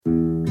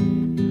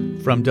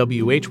From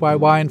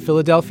WHYY in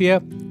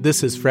Philadelphia,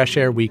 this is Fresh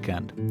Air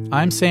Weekend.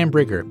 I'm Sam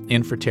Brigger,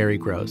 in for Terry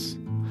Gross.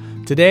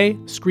 Today,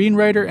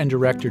 screenwriter and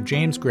director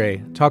James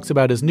Gray talks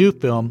about his new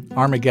film,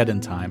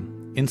 Armageddon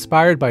Time,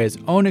 inspired by his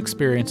own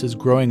experiences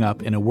growing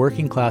up in a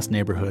working-class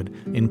neighborhood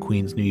in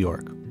Queens, New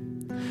York.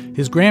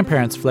 His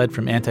grandparents fled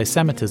from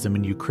anti-Semitism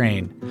in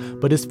Ukraine,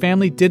 but his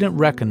family didn't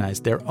recognize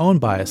their own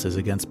biases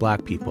against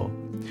black people.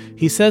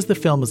 He says the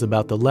film is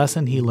about the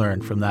lesson he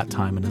learned from that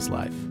time in his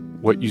life.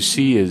 What you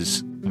see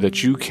is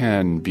that you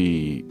can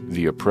be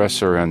the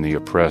oppressor and the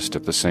oppressed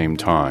at the same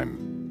time.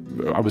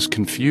 I was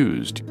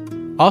confused.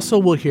 Also,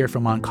 we'll hear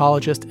from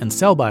oncologist and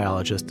cell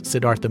biologist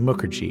Siddhartha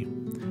Mukherjee.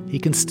 He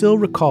can still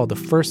recall the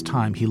first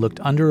time he looked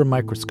under a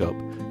microscope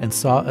and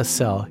saw a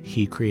cell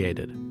he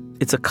created.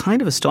 It's a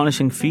kind of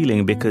astonishing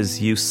feeling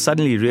because you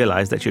suddenly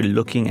realize that you're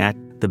looking at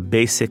the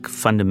basic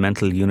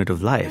fundamental unit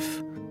of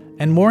life.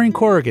 And Maureen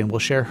Corrigan will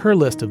share her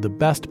list of the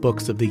best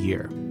books of the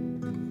year.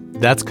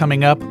 That's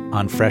coming up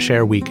on Fresh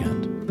Air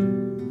Weekend.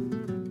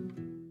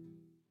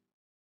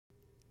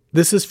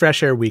 This is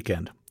Fresh Air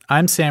Weekend.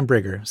 I'm Sam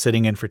Brigger,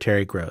 sitting in for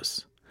Terry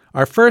Gross.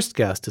 Our first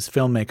guest is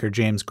filmmaker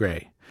James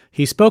Gray.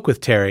 He spoke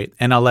with Terry,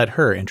 and I'll let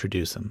her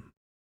introduce him.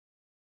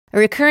 A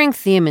recurring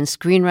theme in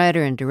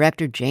screenwriter and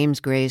director James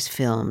Gray's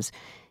films,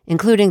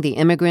 including The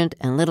Immigrant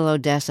and Little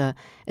Odessa,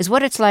 is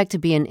what it's like to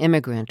be an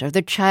immigrant or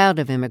the child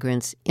of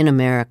immigrants in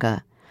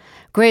America.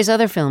 Gray's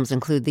other films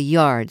include The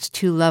Yards,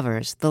 Two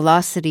Lovers, The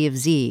Lost City of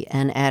Z,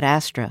 and Ad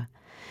Astra.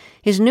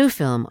 His new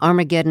film,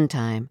 Armageddon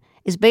Time,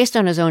 is based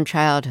on his own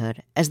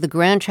childhood as the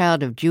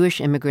grandchild of Jewish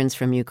immigrants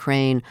from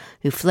Ukraine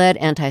who fled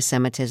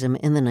anti-Semitism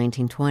in the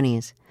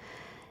 1920s.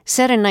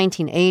 Set in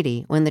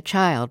 1980, when the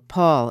child,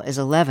 Paul, is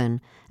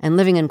 11 and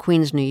living in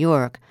Queens, New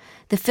York,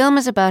 the film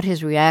is about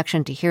his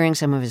reaction to hearing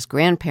some of his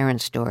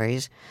grandparents'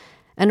 stories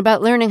and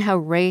about learning how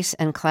race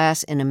and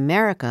class in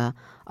America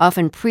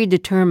often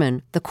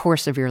predetermine the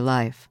course of your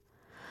life.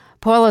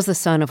 Paul is the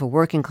son of a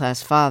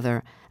working-class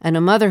father and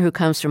a mother who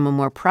comes from a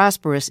more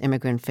prosperous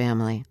immigrant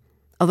family.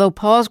 Although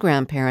Paul's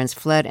grandparents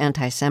fled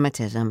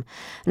anti-Semitism,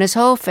 and his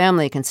whole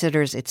family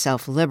considers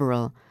itself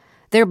liberal,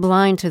 they're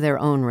blind to their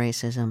own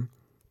racism.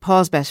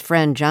 Paul's best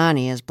friend,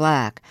 Johnny, is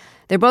black.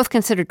 They're both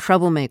considered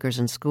troublemakers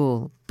in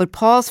school, but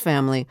Paul's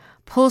family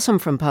pulls him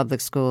from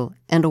public school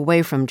and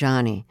away from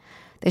Johnny.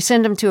 They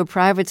send him to a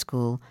private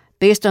school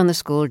based on the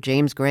school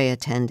James Gray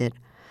attended.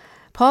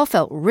 Paul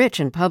felt rich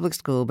in public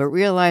school, but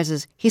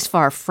realizes he's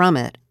far from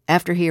it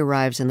after he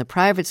arrives in the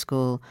private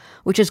school,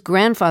 which his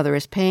grandfather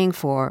is paying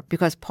for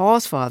because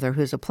Paul's father,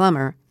 who's a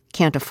plumber,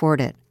 can't afford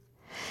it.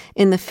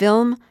 In the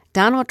film,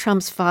 Donald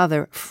Trump's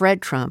father,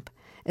 Fred Trump,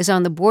 is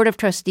on the board of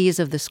trustees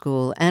of the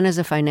school and is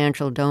a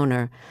financial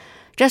donor,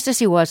 just as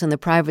he was in the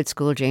private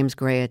school James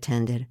Gray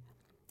attended.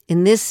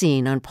 In this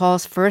scene, on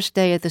Paul's first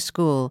day at the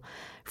school,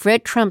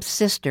 Fred Trump's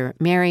sister,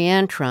 Mary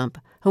Ann Trump,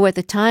 who at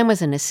the time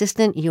was an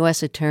assistant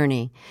U.S.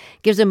 attorney,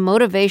 gives a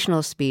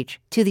motivational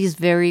speech to these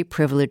very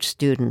privileged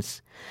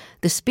students.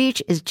 The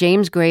speech is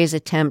James Gray's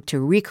attempt to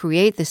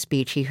recreate the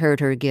speech he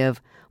heard her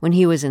give when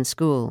he was in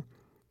school.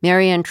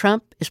 Mary Ann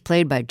Trump is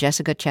played by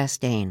Jessica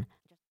Chastain.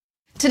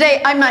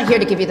 Today, I'm not here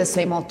to give you the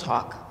same old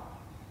talk.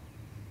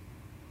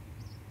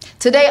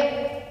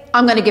 Today,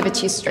 I'm going to give it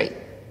to you straight.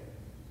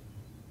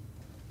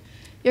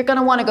 You're going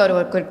to want to go to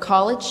a good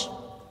college.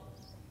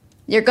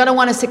 You're going to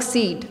want to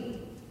succeed.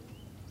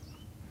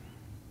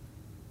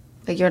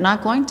 But you're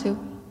not going to.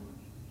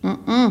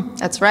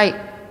 That's right.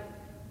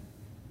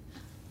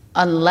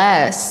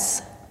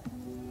 Unless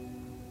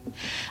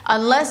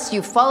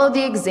you follow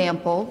the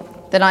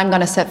example that I'm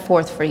going to set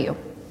forth for you.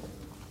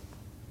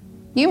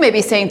 You may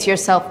be saying to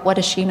yourself, what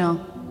does she know?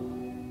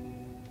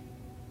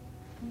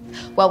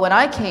 Well, when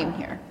I came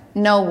here,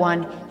 no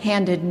one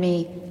handed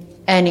me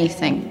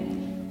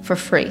anything for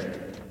free.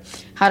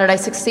 How did I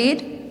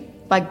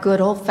succeed? By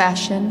good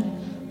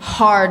old-fashioned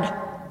hard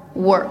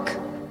work.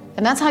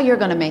 And that's how you're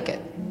going to make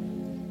it.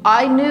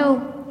 I knew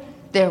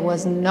there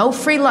was no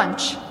free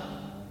lunch.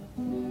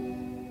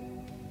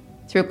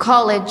 Through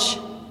college,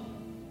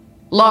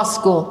 law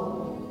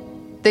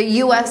school, the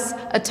U.S.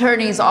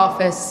 Attorney's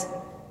Office,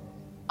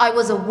 I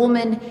was a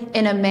woman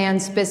in a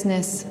man's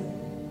business.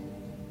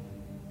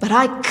 But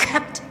I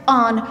kept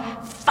on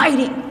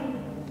fighting.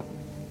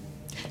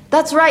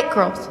 That's right,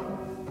 girls.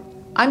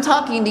 I'm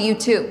talking to you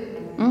too.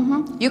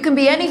 You can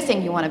be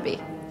anything you want to be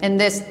in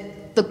this,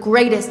 the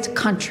greatest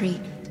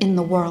country in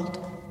the world.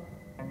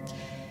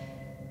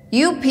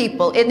 You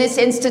people in this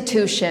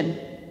institution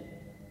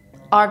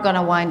are going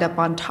to wind up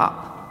on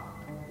top.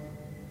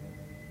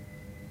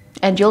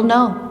 And you'll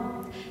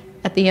know,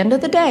 at the end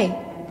of the day,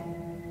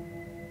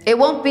 it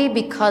won't be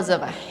because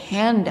of a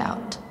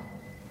handout,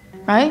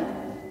 right?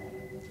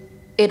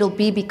 It'll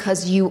be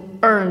because you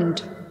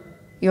earned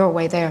your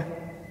way there.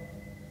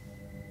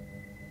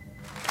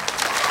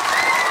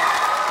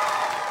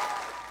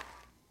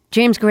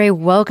 James Gray,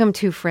 welcome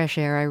to Fresh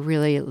Air. I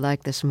really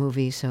like this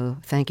movie, so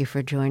thank you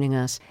for joining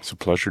us. It's a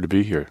pleasure to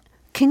be here.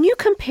 Can you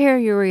compare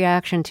your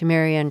reaction to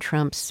Mary Ann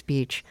Trump's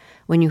speech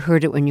when you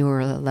heard it when you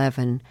were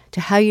 11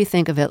 to how you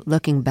think of it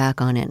looking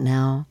back on it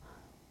now?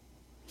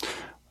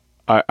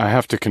 I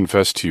have to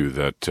confess to you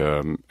that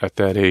at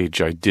that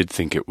age, I did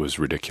think it was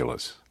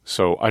ridiculous.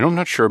 So I'm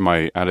not sure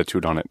my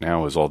attitude on it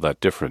now is all that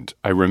different.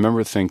 I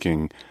remember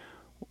thinking,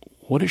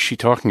 what is she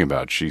talking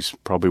about? She's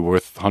probably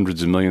worth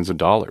hundreds of millions of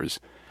dollars.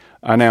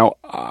 Now,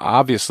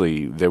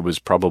 obviously, there was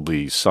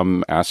probably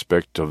some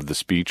aspect of the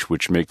speech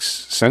which makes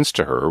sense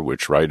to her,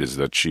 which, right, is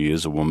that she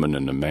is a woman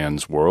in a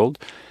man's world.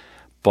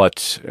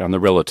 But on the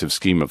relative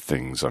scheme of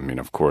things, I mean,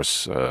 of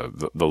course,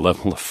 the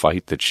level of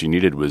fight that she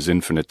needed was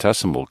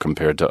infinitesimal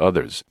compared to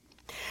others.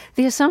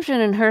 The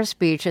assumption in her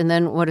speech, and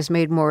then what is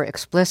made more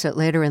explicit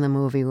later in the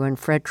movie when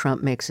Fred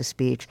Trump makes a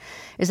speech,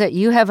 is that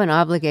you have an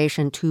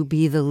obligation to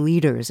be the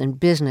leaders in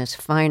business,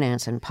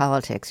 finance, and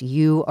politics.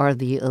 You are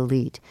the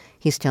elite,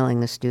 he's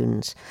telling the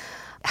students.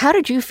 How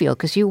did you feel?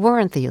 Because you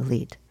weren't the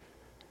elite.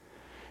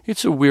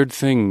 It's a weird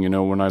thing,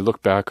 when I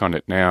look back on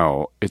it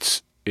now,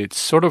 it's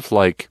sort of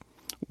like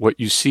what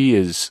you see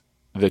is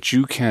that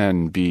you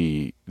can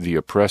be the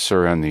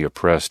oppressor and the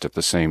oppressed at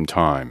the same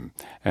time,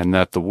 and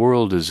that the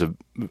world is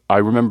I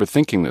remember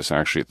thinking this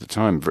actually at the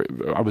time.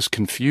 I was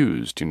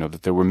confused,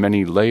 that there were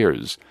many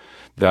layers,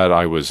 that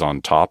I was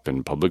on top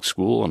in public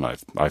school, and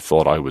I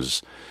thought I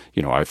was,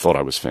 I thought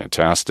I was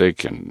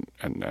fantastic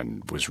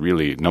and was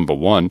really number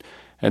one,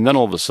 and then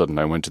all of a sudden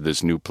I went to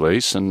this new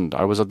place and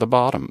I was at the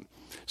bottom.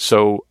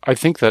 So I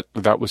think that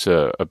was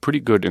a pretty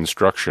good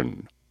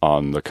instruction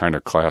on the kind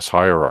of class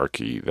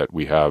hierarchy that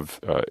we have,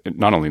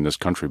 not only in this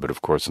country, but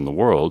of course in the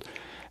world.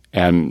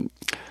 And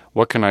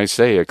what can I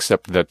say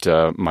except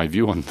that my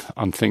view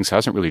on things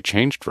hasn't really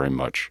changed very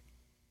much.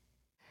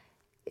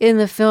 In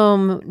the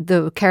film,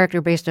 the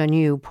character based on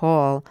you,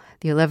 Paul,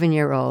 the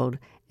 11-year-old,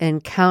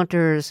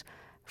 encounters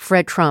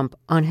Fred Trump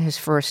on his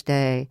first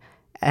day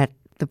at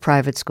the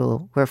private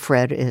school where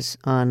Fred is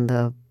on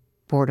the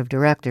board of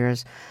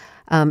directors.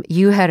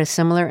 You had a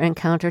similar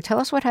encounter. Tell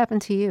us what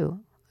happened to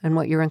you and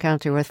what your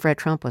encounter with Fred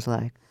Trump was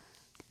like.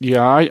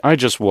 Yeah, I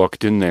just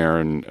walked in there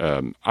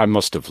and I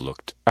must have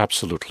looked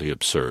absolutely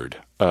absurd.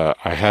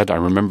 I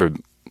remember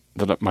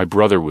that my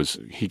brother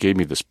he gave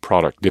me this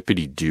product,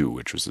 Dippity Doo,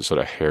 which was this sort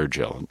of hair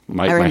gel.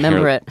 I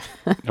remember it.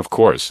 Of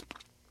course.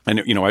 And,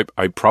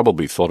 I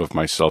probably thought of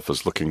myself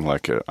as looking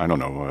like a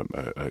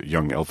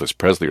young Elvis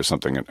Presley or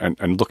something,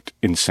 and looked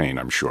insane,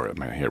 I'm sure.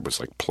 My hair was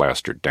like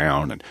plastered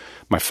down, and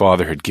my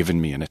father had given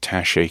me an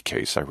attaché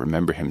case. I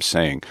remember him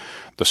saying,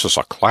 "This is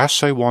a Class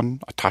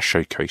A1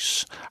 attaché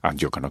case,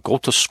 and you're going to go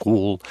to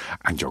school,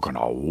 and you're going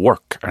to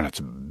work, and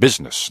it's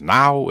business.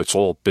 Now it's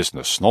all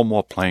business, no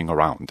more playing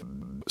around."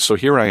 So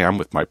here I am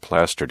with my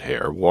plastered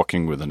hair,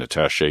 walking with an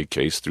attaché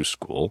case through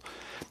school,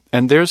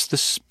 and there's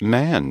this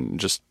man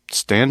just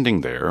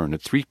standing there in a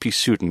three-piece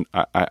suit, and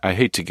I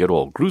hate to get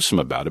all gruesome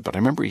about it, but I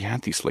remember he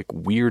had these like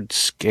weird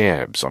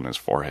scabs on his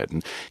forehead,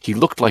 and he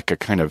looked like a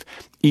kind of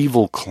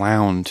evil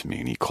clown to me,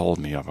 and he called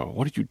me up,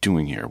 "What are you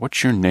doing here?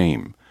 What's your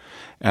name?"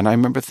 And I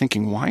remember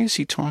thinking, why is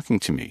he talking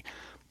to me?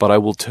 But I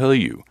will tell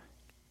you,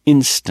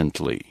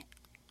 instantly,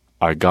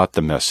 I got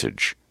the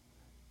message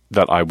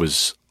that I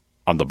was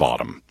on the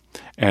bottom.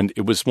 And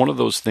it was one of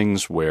those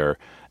things where,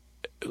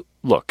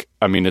 look,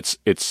 I mean, it's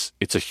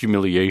a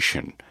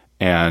humiliation,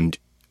 and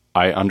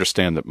I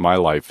understand that my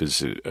life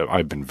is,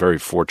 I've been very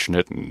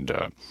fortunate, and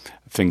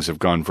things have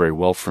gone very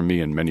well for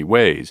me in many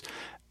ways.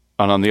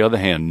 And on the other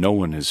hand, no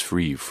one is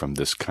free from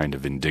this kind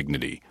of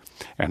indignity.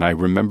 And I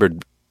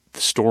remembered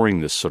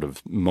storing this sort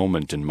of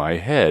moment in my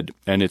head,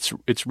 and it's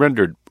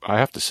rendered, I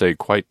have to say,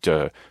 quite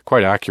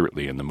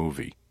accurately in the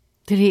movie.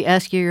 Did he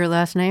ask you your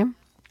last name?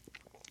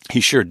 He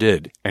sure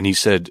did, and he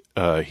said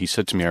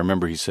to me, I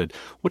remember he said,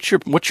 "What's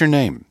your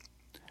name?"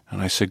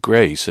 And I said,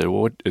 "Gray." He said,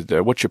 "Well,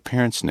 what's your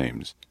parents'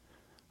 names?"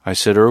 I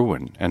said,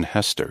 "Irwin and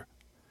Hester."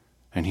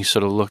 And he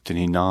sort of looked and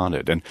he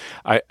nodded, and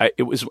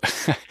it was,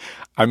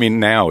 I mean,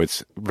 now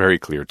it's very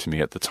clear to me.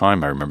 At the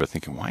time, I remember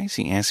thinking, why is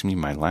he asking me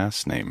my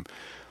last name?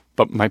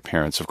 But my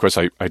parents, of course,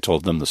 I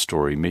told them the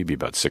story maybe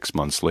about 6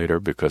 months later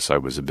because I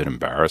was a bit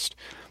embarrassed.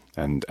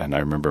 And I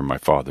remember my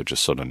father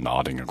just sort of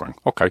nodding and going,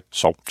 "Okay,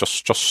 so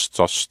just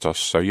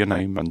say your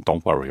name and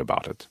don't worry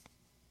about it."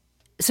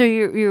 So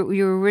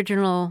your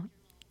original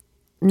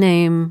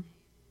name,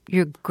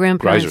 your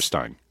grandparents...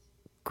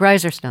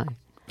 Greiserstein.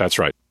 That's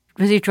right.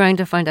 Was he trying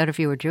to find out if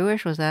you were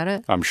Jewish? Was that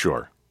it? I'm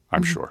sure.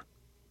 Sure.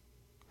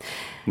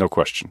 No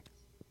question.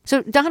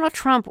 So Donald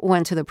Trump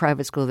went to the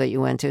private school that you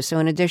went to. So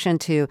in addition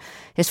to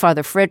his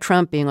father, Fred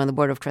Trump, being on the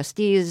board of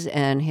trustees,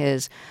 and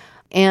his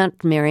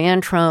aunt,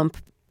 Marianne Trump,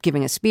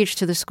 giving a speech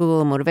to the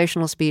school, a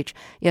motivational speech.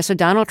 Yeah, so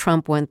Donald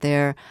Trump went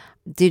there.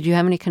 Did you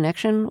have any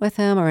connection with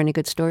him or any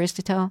good stories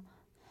to tell?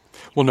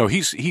 Well, no,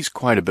 he's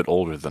quite a bit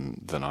older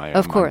than I am.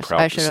 Of course,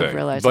 I should have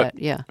realized that,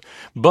 yeah.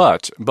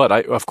 But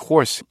of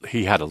course,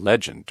 he had a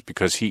legend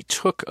because he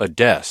took a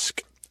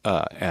desk,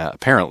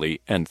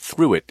 apparently, and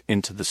threw it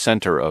into the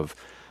center of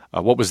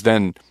what was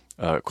then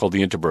called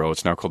the Interborough.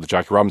 It's now called the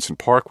Jackie Robinson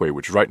Parkway,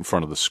 which is right in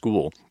front of the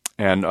school,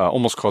 and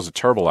almost caused a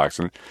terrible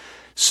accident.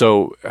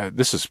 So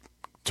this is...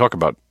 Talk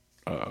about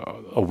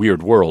a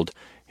weird world.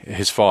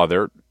 His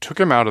father took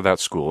him out of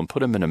that school and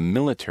put him in a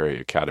military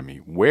academy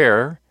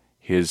where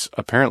his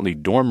apparently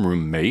dorm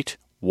room mate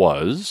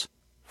was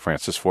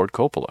Francis Ford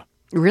Coppola.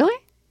 Really?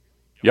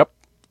 Yep.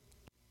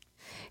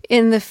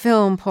 In the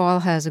film,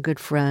 Paul has a good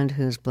friend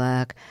who's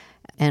black,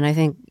 and I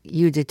think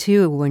you did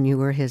too when you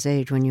were his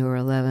age, when you were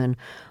 11.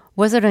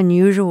 Was it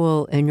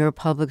unusual in your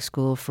public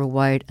school for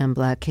white and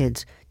black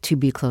kids to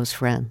be close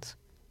friends?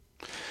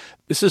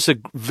 This is a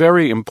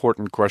very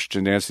important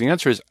question to answer. The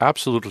answer is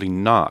absolutely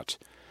not.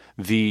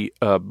 The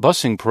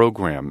busing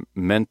program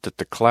meant that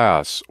the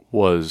class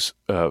was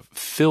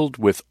filled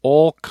with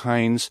all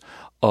kinds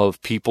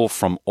of people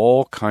from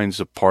all kinds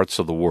of parts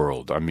of the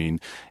world. I mean,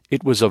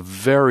 it was a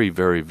very,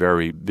 very,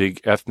 very big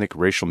ethnic,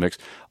 racial mix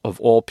of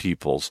all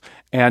peoples,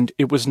 and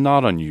it was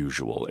not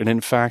unusual. And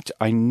in fact,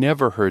 I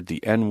never heard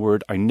the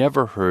N-word. I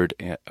never heard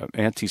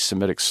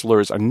anti-Semitic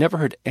slurs. I never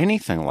heard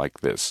anything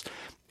like this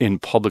in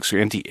public school,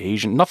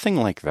 anti-Asian, nothing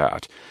like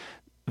that.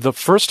 The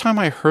first time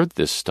I heard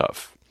this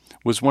stuff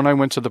was when I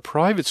went to the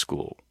private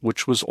school,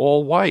 which was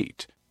all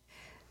white.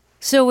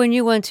 So when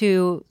you went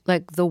to,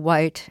 like, the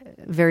white,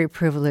 very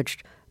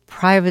privileged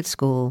private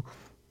school,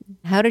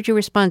 how did you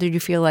respond? Did you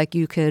feel like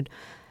you could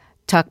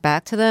talk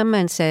back to them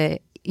and say,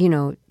 you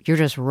know, you're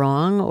just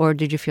wrong? Or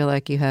did you feel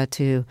like you had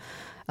to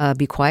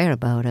be quiet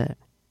about it?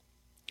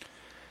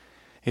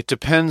 It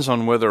depends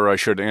on whether I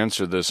should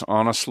answer this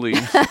honestly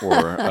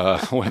or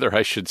whether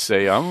I should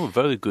say I'm a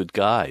very good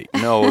guy.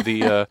 No,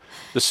 the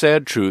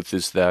sad truth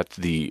is that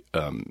the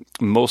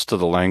most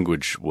of the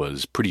language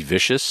was pretty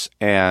vicious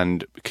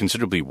and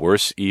considerably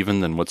worse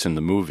even than what's in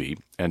the movie.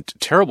 And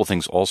terrible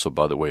things also,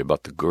 by the way,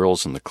 about the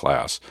girls in the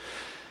class.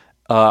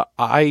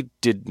 I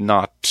did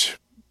not.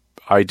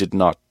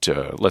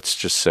 Let's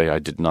just say I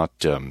did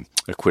not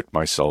acquit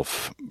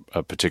myself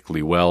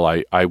particularly well.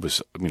 I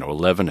was,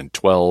 11 and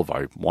 12.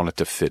 I wanted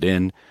to fit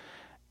in,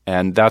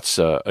 and that's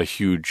a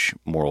huge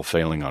moral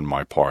failing on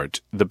my part.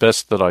 The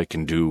best that I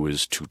can do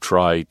is to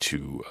try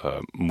to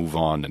move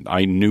on. And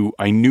I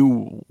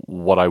knew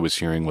what I was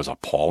hearing was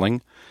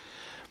appalling,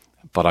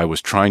 but I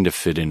was trying to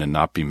fit in and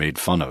not be made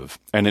fun of.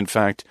 And in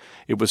fact,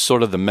 it was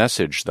sort of the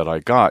message that I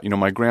got.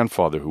 My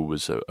grandfather, who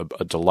was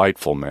a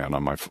delightful man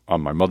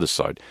on my mother's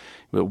side,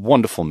 a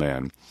wonderful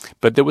man,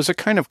 but there was a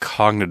kind of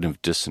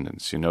cognitive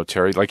dissonance,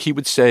 Terry. Like he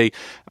would say,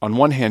 on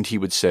one hand, he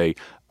would say,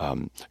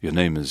 your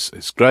name is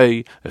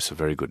Gray, it's a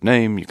very good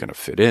name, you're going to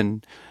fit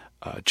in,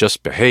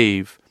 just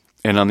behave.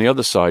 And on the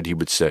other side, he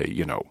would say,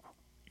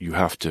 you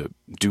have to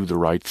do the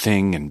right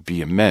thing and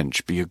be a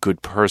mensch, be a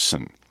good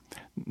person.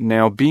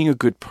 Now, being a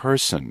good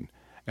person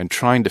and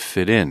trying to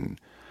fit in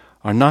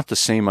are not the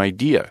same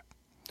idea.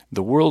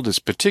 The world is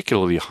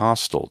particularly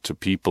hostile to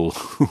people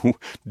who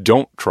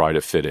don't try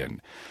to fit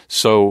in.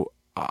 So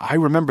I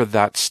remember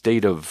that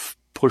state of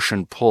push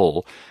and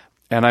pull.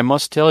 And I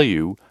must tell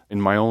you,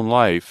 in my own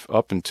life,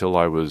 up until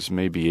I was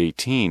maybe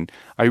 18,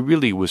 I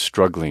really was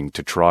struggling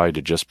to try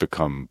to just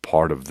become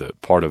part of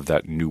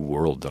that new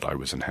world that I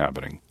was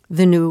inhabiting.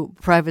 The new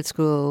private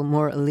school,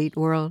 more elite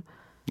world?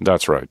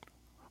 That's right.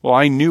 Well,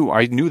 I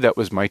knew that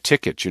was my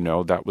ticket,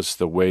 that was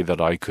the way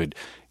that I could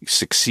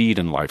succeed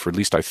in life, or at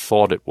least I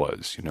thought it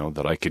was,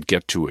 that I could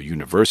get to a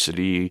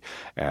university,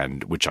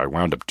 and which I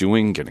wound up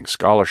doing, getting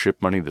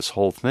scholarship money, this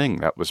whole thing.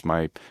 That was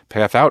my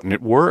path out, and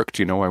it worked.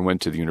 I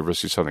went to the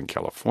University of Southern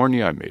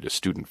California. I made a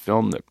student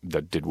film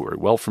that did very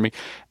well for me.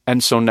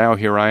 And so now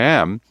here I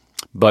am.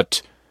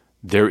 But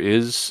there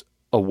is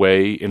a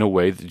way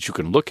that you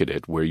can look at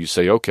it where you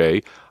say,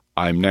 okay,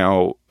 I'm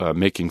now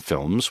making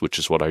films, which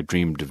is what I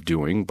dreamed of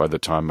doing by the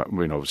time,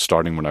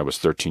 starting when I was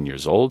 13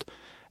 years old.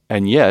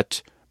 And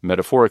yet,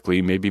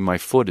 metaphorically, maybe my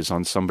foot is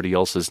on somebody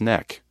else's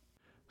neck.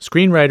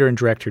 Screenwriter and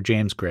director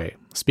James Gray,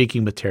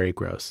 speaking with Terry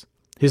Gross.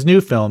 His new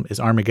film is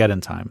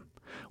Armageddon Time.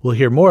 We'll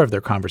hear more of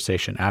their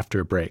conversation after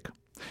a break.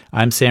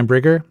 I'm Sam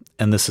Brigger,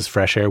 and this is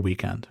Fresh Air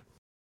Weekend.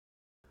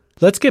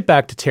 Let's get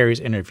back to Terry's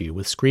interview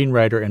with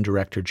screenwriter and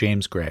director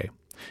James Gray.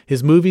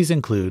 His movies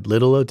include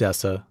Little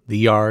Odessa, The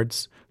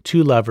Yards,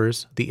 Two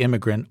Lovers, The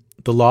Immigrant,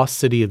 The Lost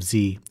City of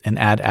Z, and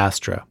Ad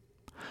Astra.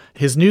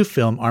 His new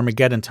film,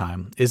 Armageddon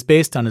Time, is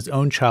based on his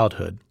own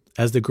childhood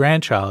as the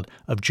grandchild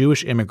of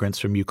Jewish immigrants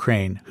from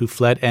Ukraine who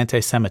fled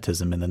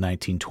anti-Semitism in the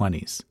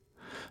 1920s.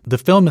 The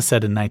film is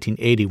set in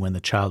 1980 when the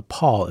child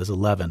Paul is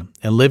 11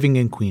 and living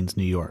in Queens,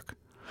 New York.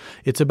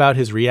 It's about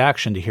his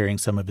reaction to hearing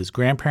some of his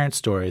grandparents'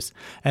 stories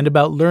and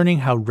about learning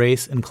how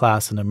race and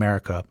class in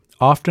America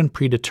often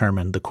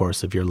predetermine the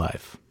course of your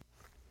life.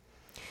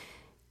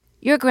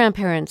 Your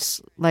grandparents,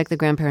 like the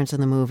grandparents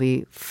in the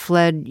movie,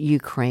 fled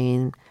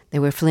Ukraine. They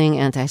were fleeing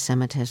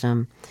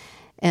anti-Semitism.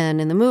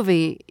 And in the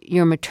movie,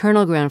 your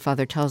maternal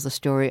grandfather tells the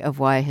story of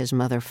why his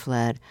mother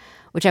fled,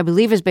 which I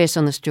believe is based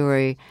on the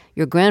story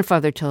your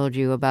grandfather told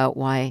you about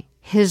why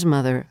his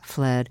mother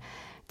fled.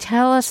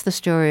 Tell us the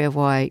story of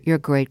why your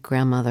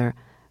great-grandmother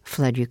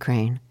fled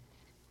Ukraine.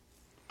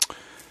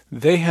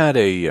 They had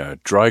a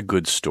dry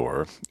goods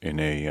store in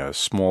a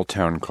small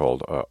town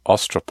called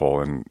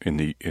Ostropol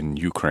in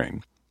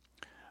Ukraine.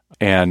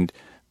 And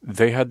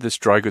they had this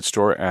dry goods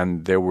store,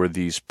 and there were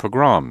these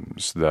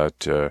pogroms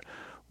that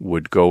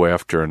would go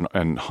after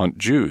and hunt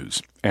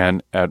Jews.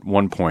 And at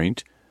one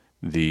point,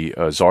 the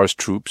Tsar's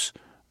troops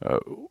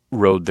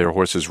rode their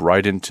horses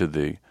right into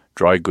the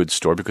dry goods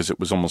store, because it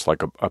was almost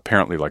like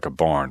apparently like a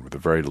barn with a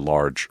very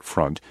large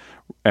front,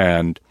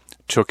 and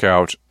took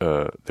out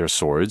their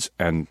swords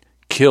and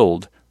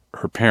killed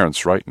her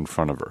parents right in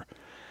front of her.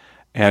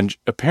 And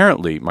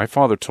apparently, my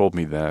father told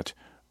me that,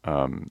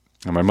 and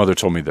my mother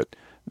told me that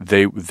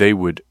they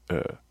would,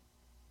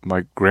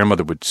 my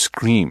grandmother would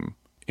scream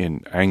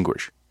in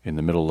anguish in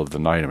the middle of the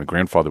night, and my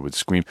grandfather would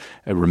scream,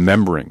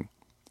 remembering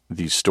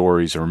these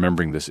stories and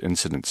remembering this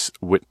incident,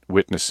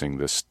 witnessing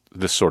this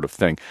sort of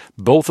thing.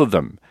 Both of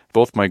them,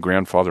 both my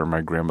grandfather and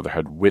my grandmother,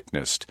 had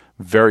witnessed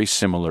very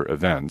similar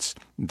events.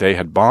 They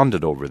had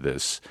bonded over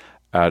this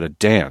at a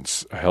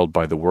dance held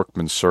by the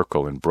Workmen's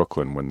Circle in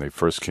Brooklyn when they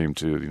first came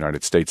to the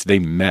United States. They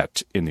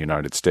met in the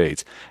United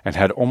States and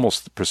had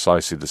almost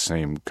precisely the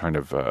same kind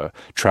of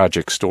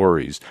tragic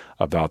stories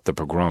about the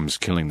pogroms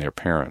killing their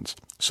parents.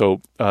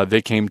 So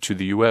they came to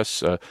the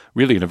U.S.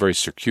 Really in a very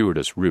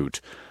circuitous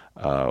route.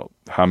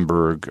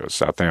 Hamburg,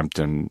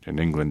 Southampton in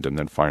England, and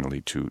then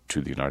finally to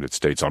the United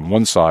States on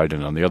one side,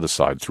 and on the other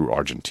side through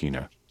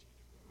Argentina.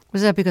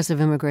 Was that because of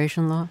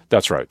immigration law?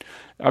 That's right.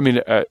 I mean,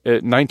 at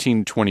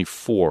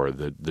 1924,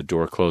 the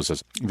door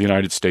closes. The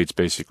United States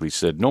basically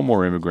said, no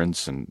more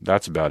immigrants, and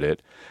that's about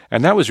it.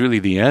 And that was really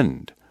the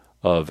end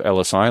of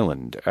Ellis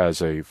Island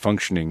as a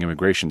functioning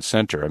immigration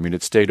center. I mean,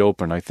 it stayed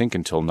open, I think,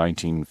 until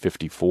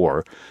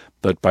 1954,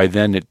 but by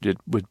then it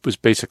was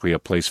basically a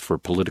place for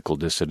political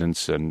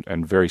dissidents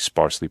and very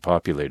sparsely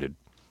populated.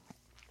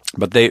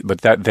 But they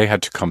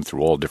had to come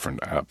through all different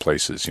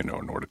places, in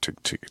order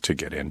to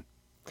get in.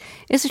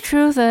 Is it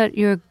true that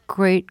your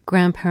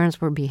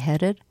great-grandparents were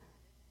beheaded?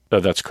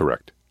 That's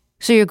correct.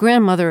 So your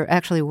grandmother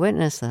actually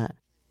witnessed that?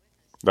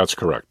 That's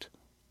correct.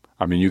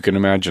 I mean, you can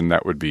imagine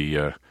that would be...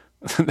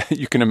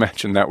 you can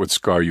imagine that would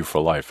scar you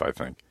for life, I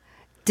think.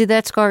 Did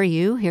that scar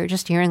you,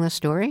 just hearing the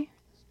story?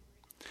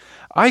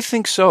 I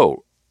think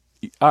so.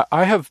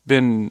 I have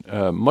been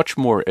much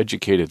more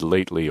educated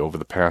lately over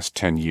the past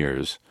 10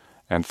 years,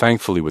 and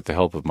thankfully with the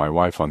help of my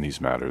wife on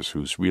these matters,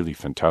 who's really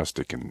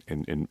fantastic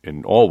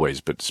in all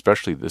ways, but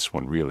especially this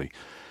one, really.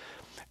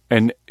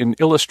 And in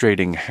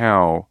illustrating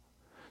how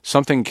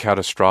something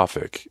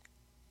catastrophic,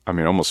 I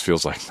mean, it almost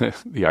feels like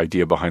the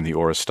idea behind the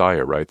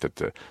Oresteia, right?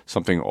 That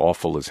something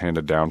awful is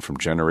handed down from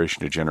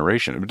generation to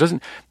generation. It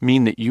doesn't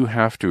mean that you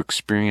have to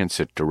experience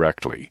it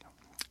directly.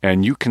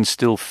 And you can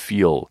still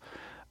feel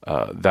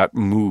that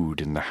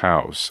mood in the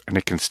house, and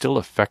it can still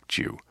affect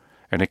you,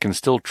 and it can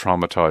still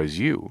traumatize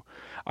you.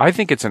 I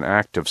think it's an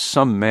act of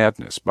some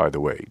madness, by the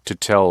way, to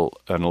tell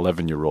an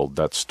 11-year-old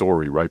that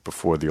story right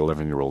before the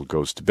 11-year-old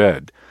goes to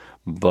bed.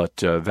 But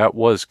that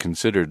was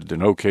considered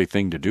an okay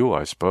thing to do,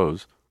 I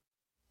suppose.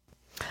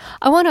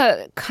 I want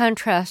to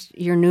contrast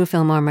your new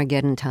film,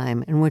 Armageddon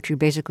Time, in which you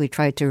basically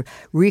tried to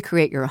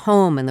recreate your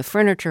home and the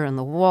furniture and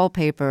the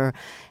wallpaper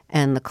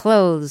and the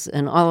clothes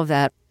and all of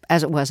that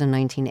as it was in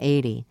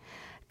 1980.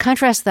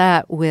 Contrast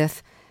that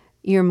with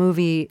your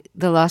movie,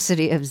 The Lost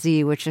City of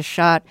Z, which is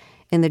shot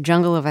in the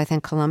jungle of, I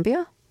think,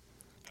 Colombia?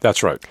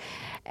 That's right.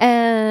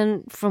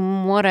 And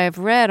from what I've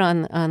read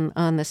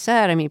on the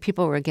set, I mean,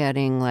 people were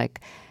getting,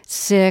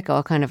 sick,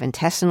 all kind of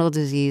intestinal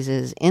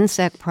diseases,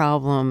 insect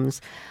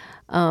problems.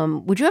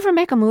 Would you ever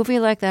make a movie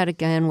like that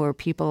again where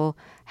people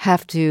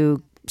have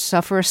to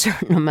suffer a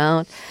certain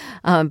amount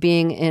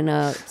being in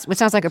what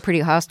sounds like a pretty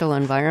hostile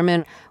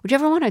environment? Would you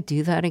ever want to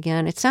do that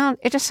again? It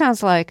just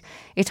sounds like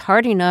it's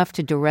hard enough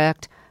to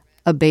direct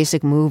a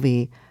basic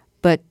movie,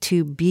 but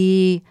to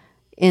be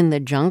in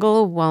the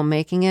jungle while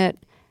making it,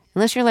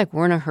 unless you're like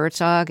Werner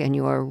Herzog and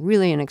you are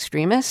really an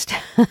extremist,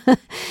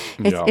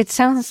 it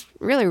sounds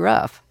really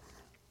rough.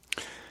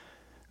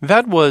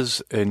 That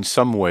was, in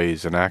some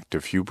ways, an act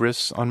of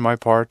hubris on my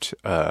part.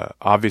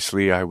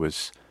 Obviously, I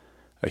was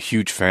a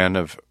huge fan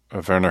of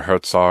Werner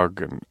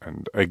Herzog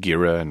and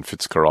Aguirre and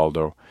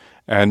Fitzcarraldo,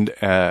 and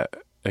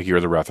Aguirre,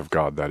 The Wrath of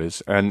God, that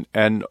is,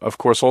 and of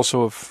course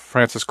also of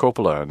Francis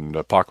Coppola and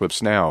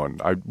Apocalypse Now.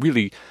 And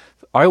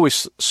I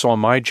always saw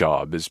my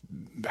job as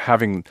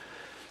having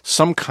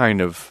some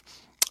kind of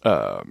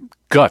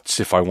guts,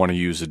 if I want to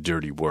use a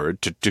dirty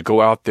word, to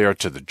go out there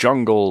to the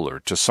jungle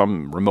or to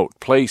some remote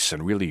place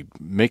and really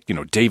make,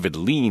 David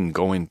Lean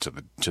go into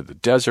the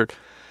desert.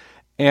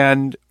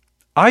 And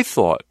I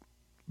thought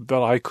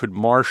that I could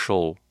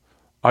marshal,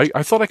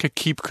 I thought I could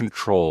keep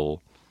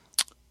control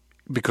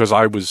because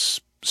I was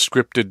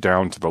scripted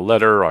down to the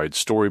letter. I'd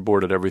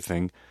storyboarded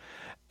everything.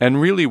 And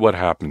really what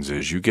happens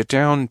is you get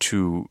down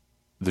to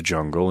the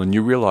jungle and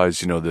you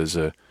realize, there's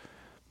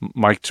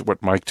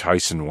what Mike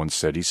Tyson once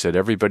said. He said,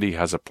 everybody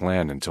has a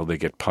plan until they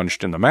get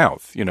punched in the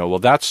mouth. Well,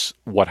 that's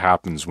what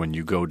happens when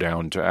you go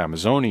down to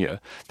Amazonia.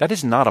 That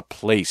is not a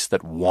place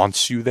that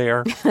wants you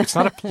there. It's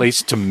not a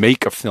place to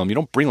make a film. You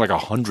don't bring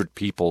 100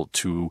 people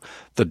to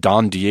the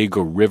Don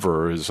Diego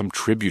River or some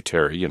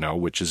tributary,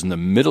 which is in the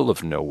middle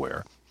of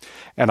nowhere.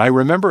 And I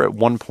remember at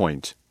one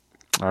point,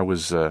 I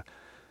was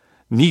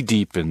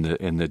knee-deep in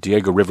the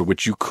Diego River,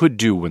 which you could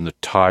do when the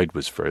tide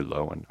was very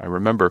low. And I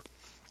remember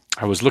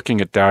I was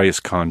looking at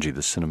Darius Kanji,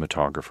 the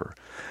cinematographer,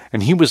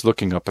 and he was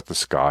looking up at the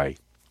sky.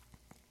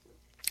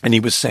 And he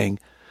was saying,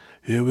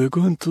 yeah, we're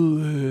going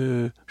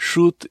to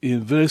shoot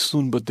in very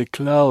soon, but the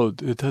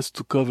cloud, it has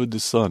to cover the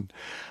sun.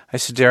 I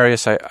said,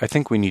 Darius, I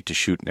think we need to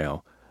shoot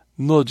now.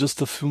 No,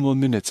 just a few more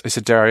minutes. I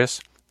said, Darius,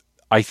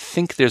 I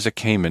think there's a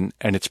caiman,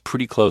 and it's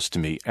pretty close to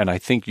me, and I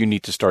think you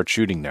need to start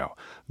shooting now.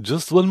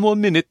 Just one more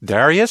minute,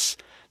 Darius.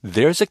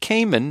 There's a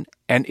caiman,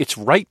 and it's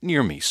right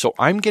near me, so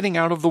I'm getting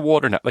out of the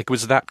water now. Like, it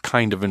was that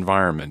kind of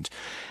environment.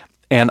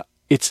 And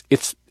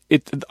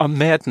a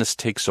madness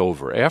takes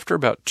over. After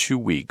about 2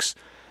 weeks,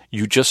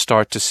 you just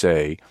start to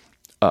say,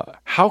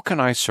 how can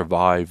I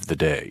survive the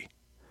day?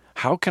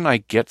 How can I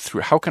get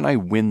through? How can I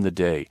win the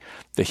day?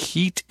 The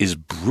heat is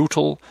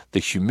brutal. The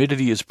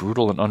humidity is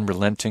brutal and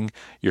unrelenting.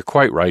 You're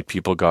quite right.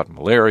 People got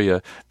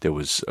malaria. There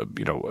was, a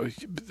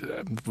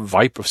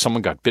viper.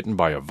 Someone got bitten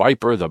by a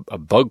viper. A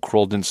bug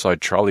crawled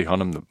inside Charlie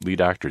Hunnam, the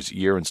lead actor's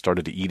ear, and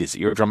started to eat his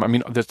eardrum. I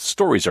mean, the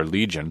stories are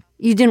legion.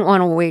 You didn't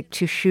want to wait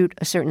to shoot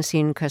a certain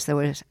scene because there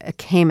was a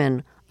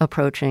caiman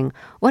approaching.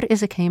 What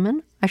is a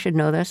caiman? I should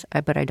know this,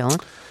 but I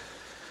don't.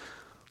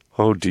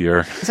 Oh, dear.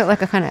 Is it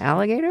like a kind of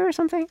alligator or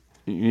something?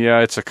 Yeah,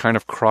 it's a kind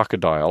of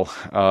crocodile.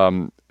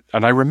 And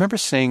I remember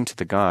saying to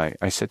the guy,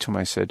 I said to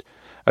him,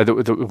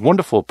 the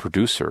wonderful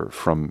producer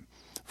from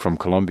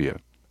Colombia,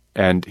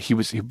 and he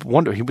was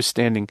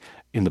standing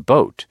in the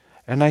boat,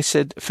 and I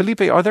said,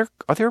 Felipe, are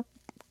there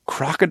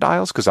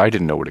crocodiles? Because I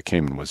didn't know what a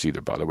caiman was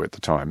either, by the way, at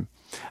the time.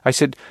 I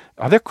said,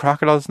 are there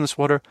crocodiles in this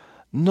water?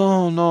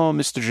 No,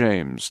 Mr.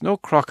 James, no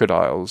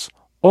crocodiles.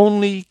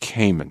 Only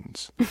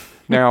caimans.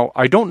 Now,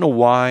 I don't know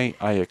why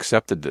I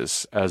accepted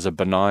this as a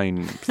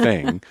benign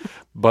thing,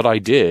 but I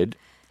did.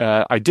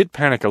 I did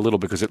panic a little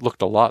because it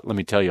looked a lot, let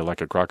me tell you,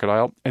 like a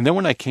crocodile. And then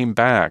when I came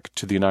back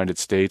to the United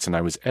States and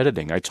I was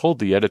editing, I told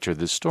the editor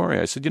this story.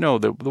 I said,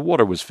 the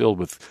water was filled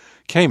with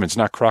caimans,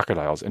 not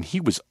crocodiles. And he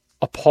was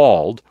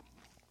appalled.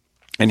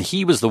 And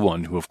he was the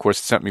one who, of course,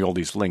 sent me all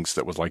these links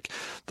that was like,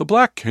 the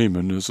black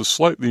caiman is a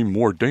slightly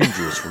more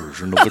dangerous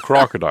version of the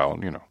crocodile,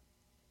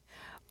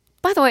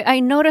 By the way, I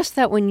noticed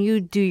that when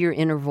you do your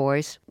inner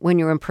voice, when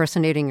you're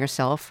impersonating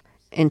yourself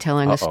in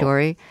telling a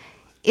story,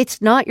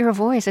 it's not your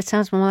voice. It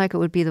sounds more like it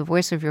would be the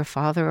voice of your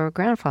father or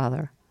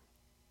grandfather.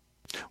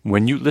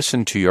 When you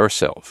listen to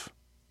yourself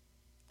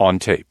on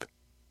tape,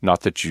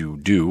 not that you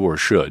do or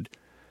should,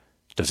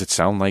 does it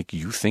sound like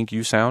you think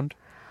you sound?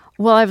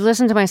 Well, I've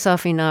listened to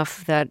myself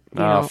enough that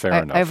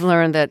fair enough. I've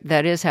learned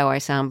that is how I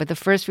sound. But the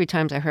first few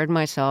times I heard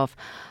myself,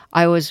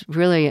 I was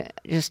really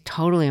just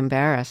totally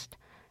embarrassed.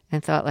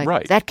 And thought,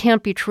 right. That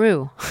can't be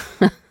true.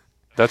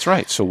 That's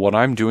right. So what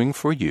I'm doing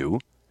for you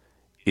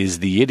is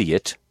the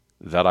idiot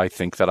that I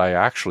think that I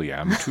actually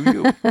am to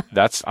you.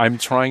 I'm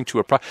trying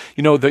to...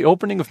 the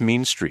opening of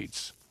Mean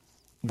Streets,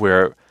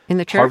 where in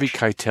the church? Harvey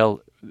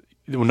Keitel...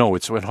 No,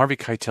 it's when Harvey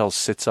Keitel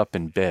sits up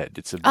in bed.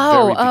 It's the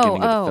very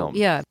beginning of the film.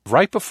 Yeah.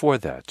 Right before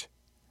that,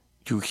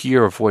 you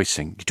hear a voice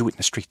saying, you do it in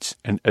the streets.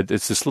 And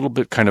it's this little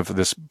bit kind of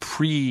this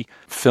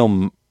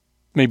pre-film,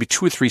 maybe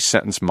 2 or 3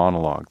 sentence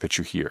monologue that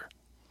you hear.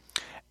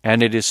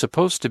 And it is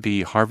supposed to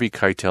be Harvey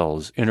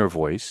Keitel's inner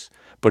voice,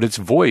 but it's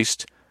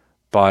voiced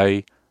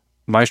by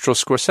Maestro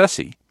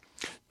Scorsese.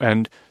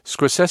 And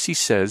Scorsese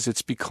says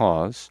it's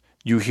because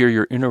you hear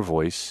your inner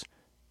voice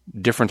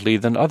differently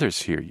than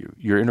others hear you.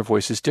 Your inner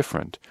voice is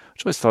different,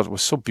 which I always thought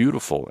was so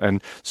beautiful.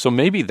 And so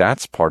maybe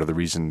that's part of the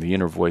reason the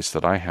inner voice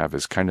that I have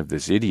is kind of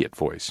this idiot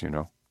voice,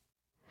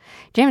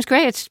 James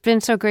Gray, it's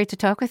been so great to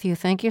talk with you.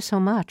 Thank you so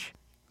much.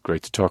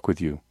 Great to talk with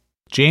you.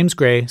 James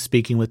Gray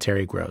speaking with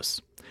Terry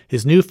Gross.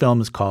 His new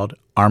film is called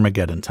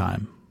Armageddon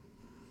Time.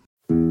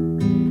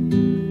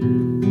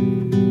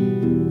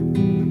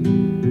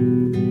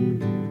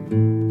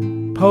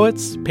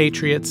 Poets,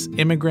 patriots,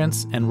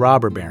 immigrants, and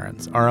robber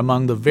barons are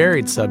among the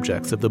varied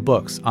subjects of the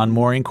books on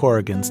Maureen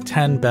Corrigan's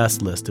 10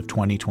 Best list of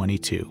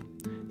 2022.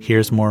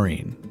 Here's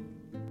Maureen.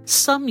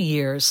 Some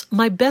years,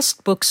 my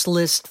best books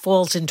list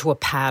falls into a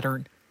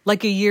pattern,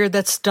 like a year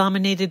that's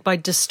dominated by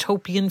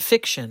dystopian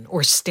fiction or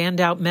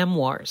standout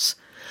memoirs.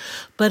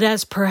 But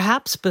as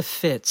perhaps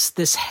befits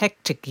this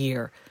hectic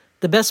year,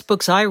 the best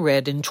books I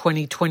read in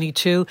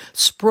 2022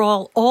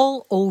 sprawl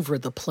all over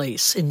the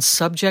place in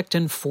subject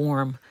and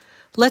form.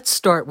 Let's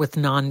start with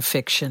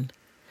nonfiction.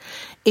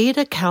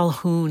 Ada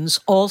Calhoun's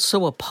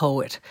Also a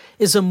Poet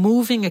is a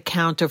moving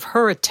account of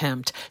her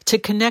attempt to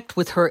connect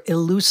with her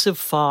elusive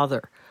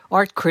father,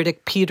 art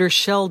critic Peter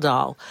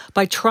Schjeldahl,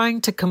 by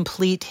trying to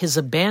complete his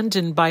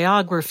abandoned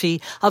biography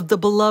of the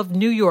beloved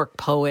New York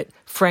poet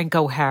Frank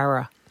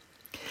O'Hara.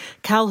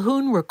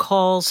 Calhoun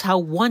recalls how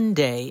one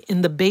day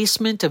in the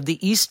basement of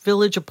the East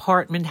Village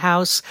apartment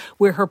house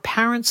where her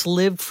parents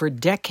lived for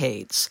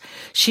decades,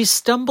 she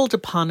stumbled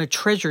upon a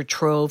treasure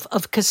trove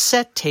of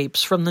cassette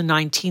tapes from the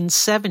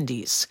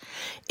 1970s,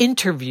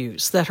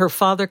 interviews that her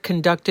father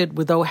conducted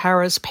with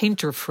O'Hara's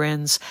painter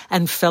friends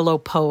and fellow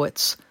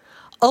poets.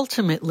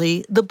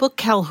 Ultimately, the book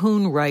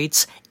Calhoun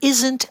writes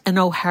isn't an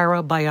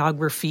O'Hara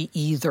biography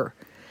either.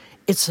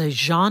 It's a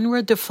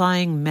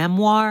genre-defying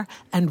memoir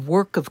and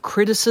work of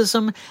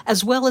criticism,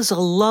 as well as a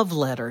love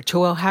letter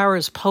to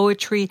O'Hara's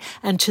poetry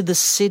and to the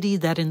city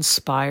that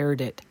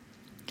inspired it.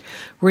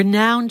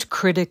 Renowned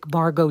critic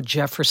Margot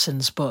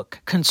Jefferson's book,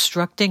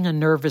 Constructing a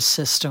Nervous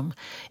System,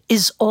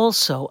 is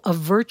also a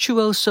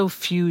virtuoso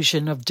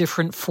fusion of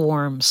different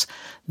forms: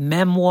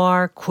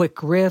 memoir, quick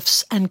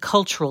riffs, and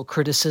cultural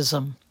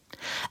criticism.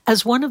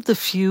 As one of the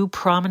few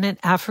prominent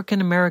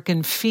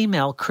African-American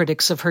female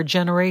critics of her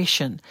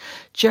generation,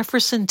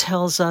 Jefferson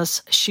tells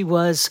us she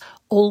was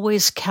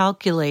always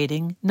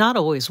calculating, not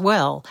always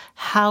well,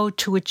 how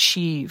to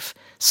achieve,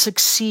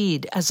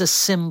 succeed as a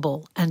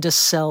symbol and a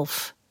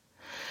self.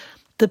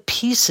 The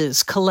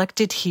pieces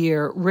collected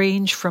here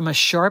range from a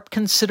sharp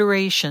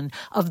consideration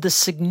of the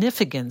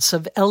significance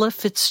of Ella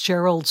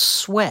Fitzgerald's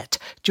sweat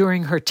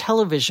during her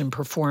television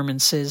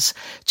performances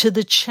to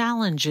the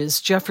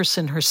challenges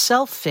Jefferson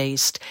herself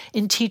faced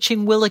in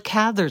teaching Willa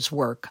Cather's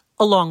work,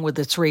 along with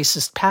its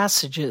racist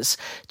passages,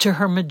 to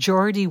her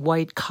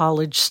majority-white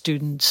college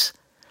students.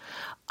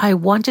 "I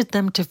wanted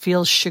them to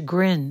feel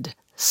chagrined,"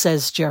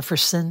 says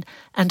Jefferson,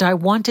 "and I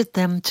wanted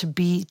them to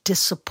be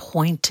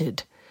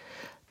disappointed."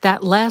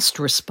 That last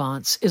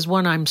response is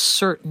one I'm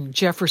certain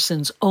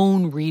Jefferson's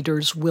own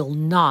readers will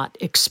not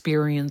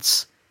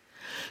experience.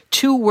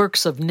 Two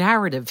works of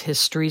narrative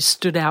history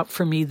stood out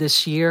for me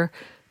this year.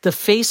 The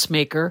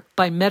Facemaker,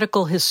 by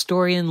medical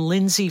historian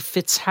Lindsay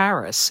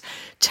Fitzharris,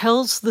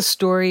 tells the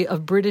story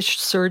of British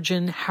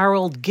surgeon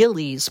Harold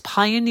Gillies'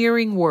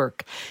 pioneering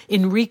work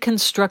in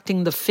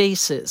reconstructing the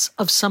faces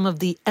of some of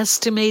the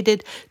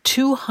estimated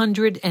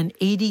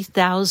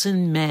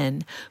 280,000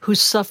 men who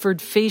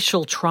suffered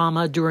facial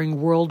trauma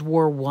during World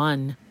War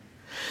I.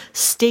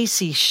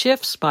 Stacy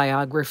Schiff's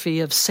biography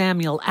of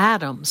Samuel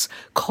Adams,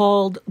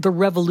 called The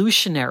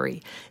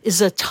Revolutionary,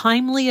 is a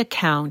timely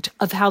account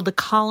of how the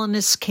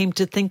colonists came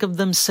to think of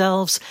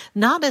themselves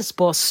not as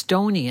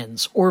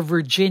Bostonians or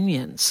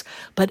Virginians,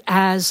 but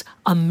as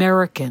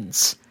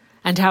Americans,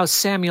 and how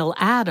Samuel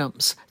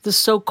Adams, the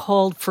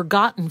so-called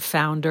forgotten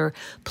founder,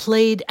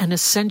 played an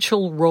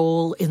essential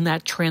role in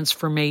that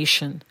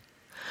transformation.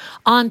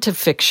 On to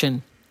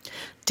fiction.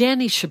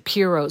 Danny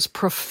Shapiro's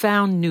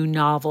profound new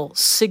novel,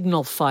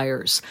 Signal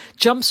Fires,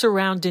 jumps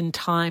around in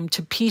time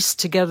to piece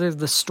together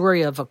the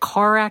story of a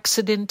car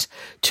accident,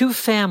 two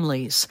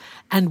families,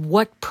 and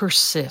what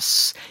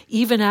persists,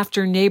 even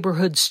after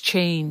neighborhoods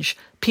change,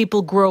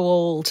 people grow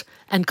old,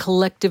 and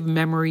collective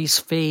memories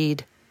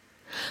fade.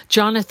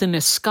 Jonathan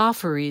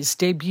Escoffery's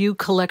debut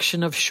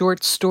collection of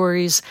short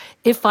stories,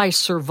 If I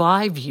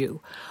Survive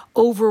You,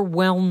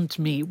 overwhelmed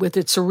me with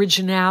its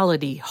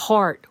originality,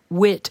 heart,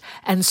 wit,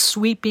 and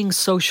sweeping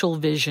social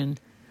vision.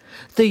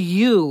 The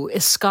You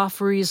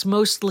Escoffery's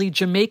mostly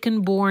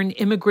Jamaican-born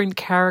immigrant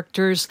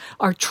characters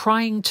are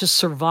trying to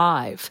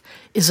survive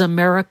is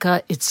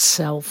America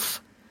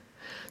itself.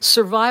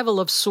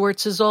 Survival of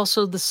sorts is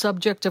also the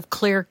subject of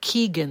Claire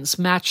Keegan's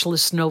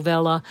matchless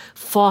novella,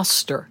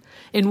 Foster,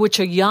 in which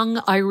a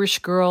young Irish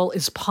girl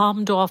is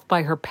palmed off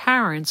by her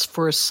parents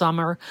for a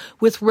summer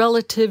with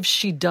relatives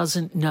she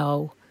doesn't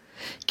know.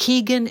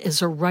 Keegan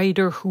is a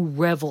writer who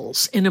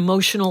revels in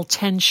emotional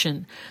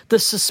tension, the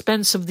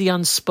suspense of the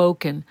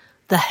unspoken,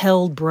 the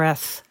held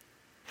breath.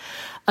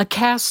 A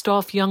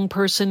cast-off young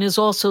person is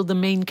also the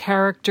main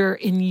character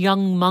in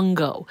Young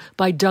Mungo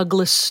by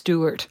Douglas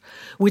Stewart,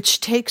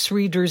 which takes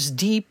readers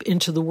deep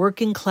into the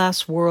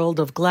working-class world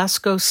of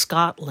Glasgow,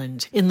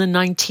 Scotland in the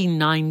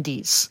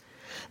 1990s.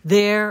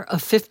 There, a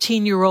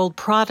 15-year-old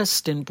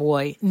Protestant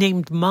boy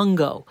named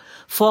Mungo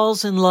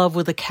falls in love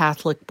with a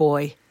Catholic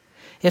boy.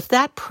 If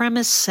that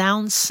premise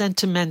sounds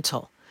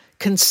sentimental,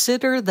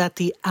 consider that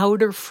the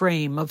outer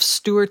frame of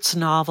Stewart's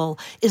novel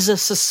is a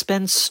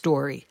suspense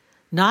story,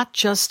 not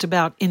just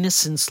about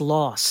innocence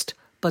lost,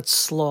 but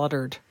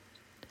slaughtered.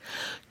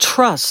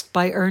 Trust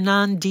by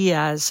Hernan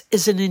Diaz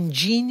is an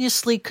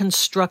ingeniously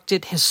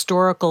constructed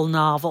historical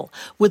novel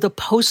with a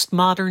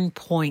postmodern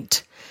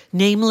point,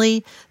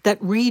 namely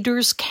that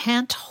readers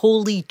can't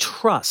wholly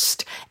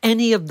trust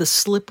any of the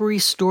slippery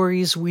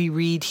stories we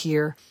read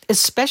here,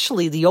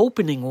 especially the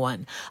opening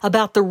one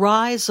about the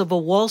rise of a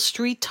Wall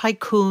Street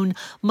tycoon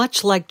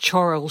much like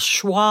Charles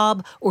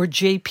Schwab or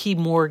J.P.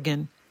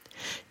 Morgan.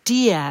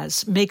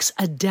 Diaz makes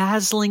a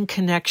dazzling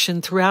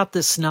connection throughout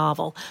this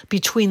novel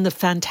between the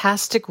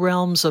fantastic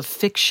realms of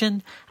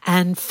fiction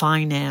and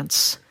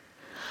finance.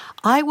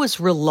 I was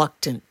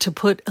reluctant to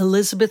put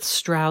Elizabeth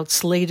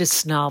Strout's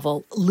latest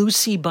novel,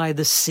 Lucy by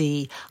the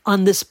Sea,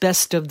 on this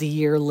Best of the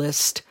Year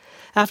list.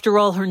 After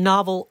all, her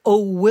novel,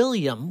 Oh,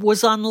 William,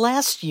 was on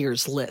last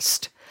year's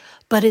list.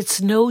 But it's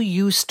no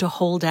use to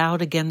hold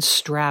out against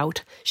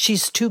Strout.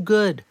 She's too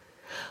good.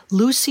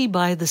 Lucy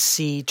by the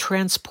Sea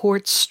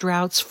transports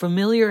Strout's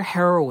familiar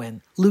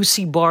heroine,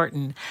 Lucy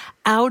Barton,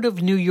 out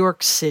of New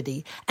York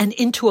City and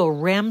into a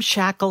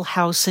ramshackle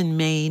house in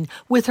Maine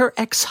with her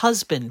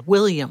ex-husband,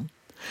 William.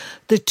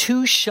 The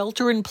two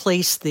shelter in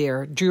place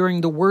there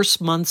during the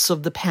worst months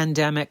of the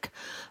pandemic,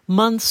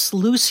 months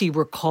Lucy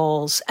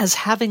recalls as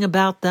having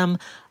about them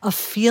a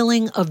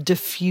feeling of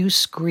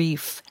diffuse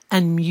grief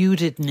and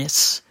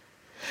mutedness.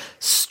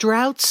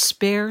 Strout's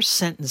spare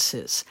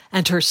sentences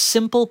and her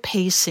simple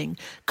pacing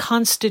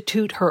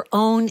constitute her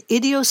own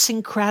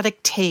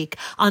idiosyncratic take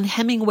on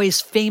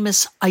Hemingway's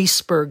famous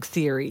iceberg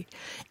theory,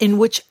 in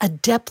which a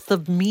depth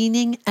of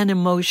meaning and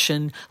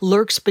emotion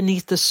lurks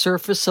beneath the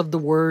surface of the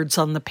words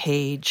on the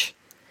page.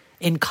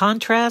 In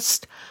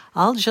contrast,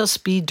 I'll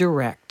just be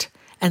direct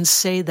and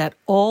say that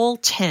all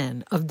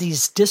 10 of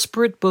these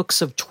disparate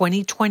books of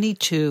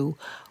 2022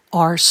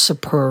 are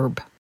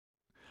superb.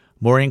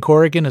 Maureen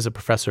Corrigan is a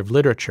professor of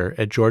literature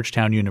at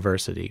Georgetown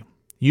University.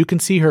 You can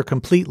see her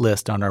complete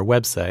list on our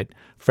website,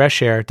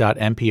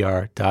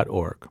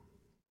 freshair.npr.org.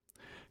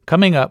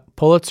 Coming up,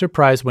 Pulitzer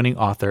Prize-winning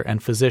author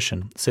and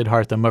physician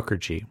Siddhartha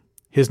Mukherjee.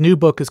 His new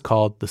book is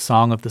called The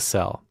Song of the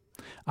Cell.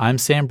 I'm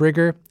Sam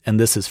Brigger, and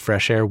this is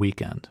Fresh Air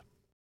Weekend.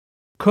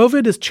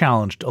 COVID has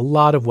challenged a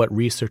lot of what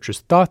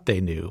researchers thought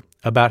they knew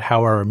about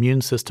how our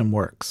immune system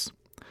works.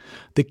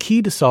 The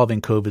key to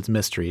solving COVID's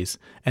mysteries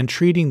and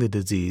treating the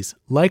disease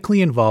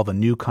likely involve a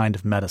new kind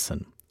of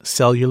medicine,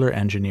 cellular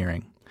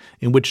engineering,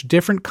 in which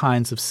different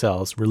kinds of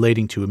cells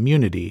relating to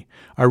immunity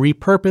are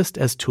repurposed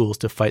as tools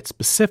to fight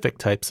specific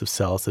types of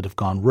cells that have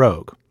gone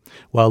rogue,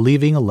 while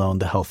leaving alone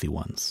the healthy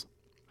ones.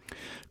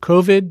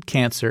 COVID,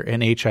 cancer,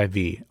 and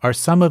HIV are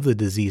some of the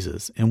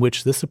diseases in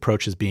which this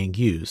approach is being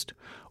used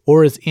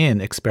or is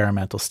in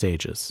experimental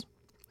stages.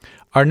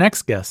 Our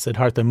next guest,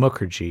 Siddhartha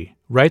Mukherjee,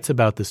 writes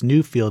about this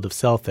new field of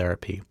cell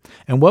therapy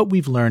and what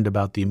we've learned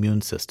about the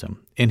immune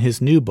system in his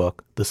new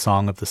book, The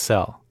Song of the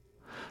Cell.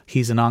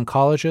 He's an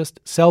oncologist,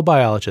 cell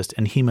biologist,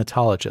 and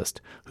hematologist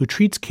who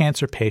treats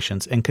cancer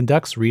patients and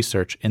conducts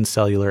research in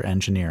cellular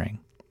engineering.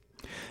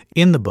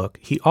 In the book,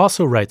 he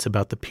also writes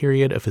about the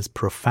period of his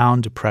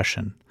profound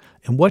depression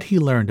and what he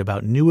learned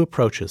about new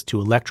approaches to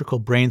electrical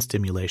brain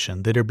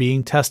stimulation that are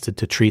being tested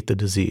to treat the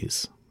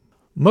disease.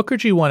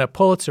 Mukherjee won a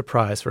Pulitzer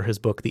Prize for his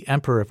book The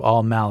Emperor of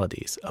All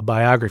Maladies, a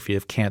biography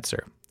of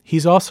cancer.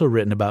 He's also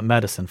written about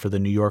medicine for the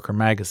New Yorker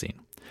magazine.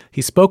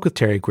 He spoke with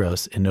Terry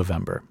Gross in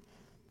November.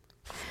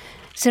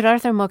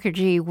 Siddhartha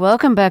Mukherjee,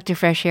 welcome back to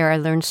Fresh Air. I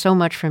learned so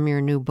much from your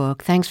new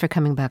book. Thanks for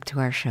coming back to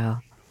our show.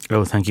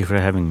 Oh, thank you for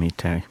having me,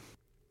 Terry.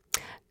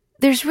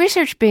 There's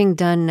research being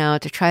done now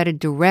to try to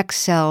direct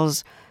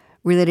cells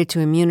related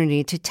to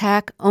immunity to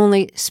attack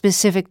only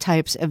specific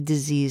types of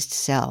diseased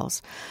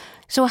cells.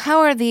 So how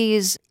are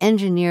these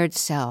engineered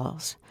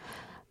cells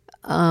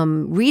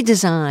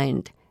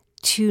redesigned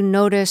to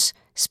notice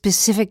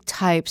specific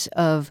types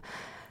of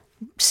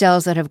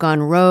cells that have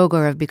gone rogue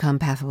or have become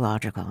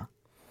pathological?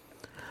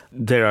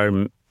 There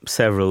are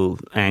several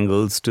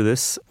angles to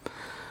this.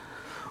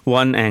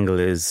 One angle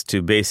is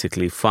to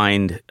basically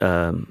find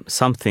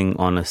something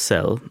on a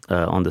cell,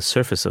 on the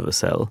surface of a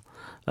cell,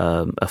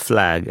 a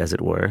flag, as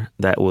it were,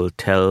 that will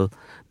tell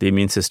the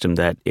immune system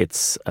that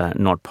it's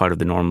not part of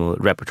the normal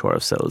repertoire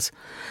of cells.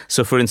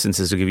 So, for instance,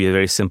 to give you a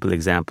very simple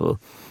example,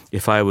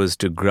 if I was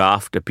to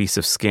graft a piece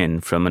of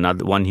skin from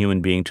one human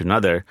being to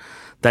another,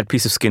 that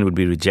piece of skin would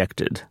be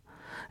rejected.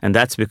 And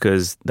that's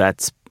because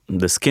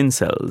the skin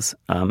cells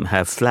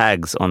have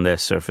flags on their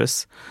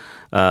surface,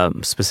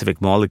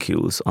 specific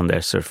molecules on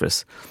their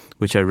surface,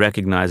 which are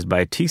recognized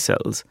by T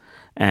cells.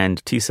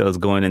 And T cells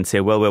go in and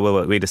say,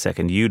 well, wait a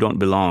second, you don't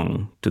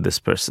belong to this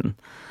person.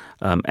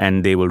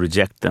 And they will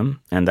reject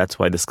them, and that's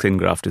why the skin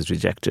graft is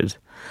rejected.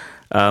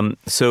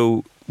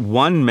 So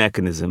one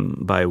mechanism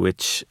by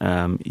which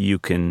you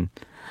can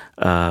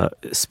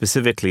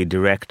specifically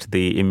direct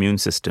the immune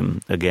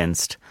system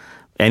against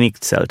any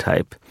cell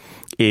type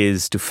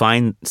is to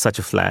find such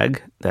a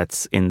flag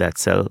that's in that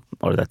cell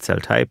or that cell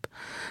type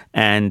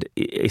and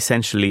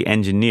essentially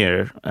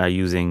engineer,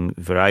 using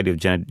a variety of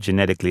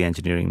genetically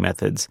engineering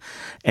methods,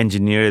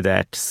 engineer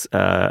that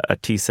a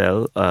T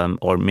cell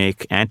or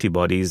make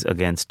antibodies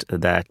against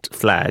that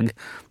flag,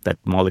 that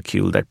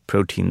molecule, that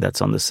protein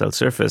that's on the cell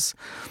surface,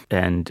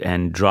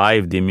 and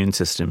drive the immune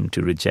system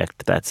to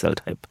reject that cell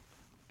type.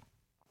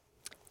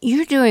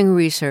 You're doing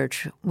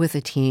research with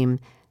a team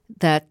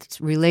that's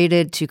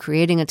related to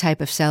creating a type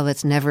of cell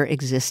that's never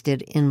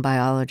existed in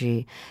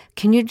biology.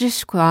 Can you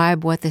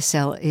describe what the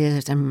cell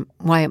is and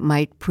why it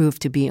might prove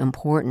to be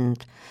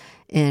important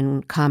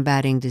in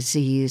combating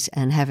disease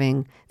and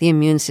having the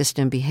immune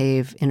system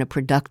behave in a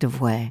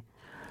productive way?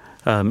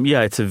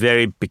 It's a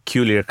very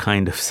peculiar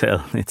kind of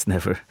cell. It's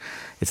never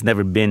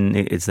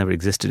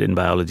existed in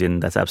biology,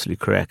 and that's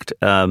absolutely correct.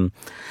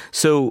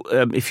 So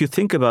if you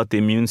think about the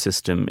immune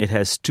system, it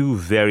has two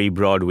very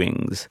broad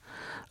wings.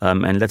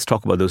 And let's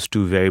talk about those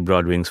two very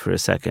broad wings for a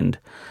second.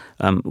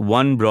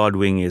 One broad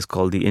wing is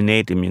called the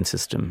innate immune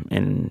system,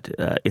 and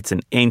it's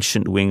an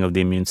ancient wing of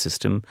the immune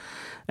system.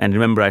 And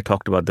remember, I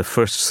talked about the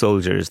first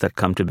soldiers that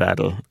come to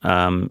battle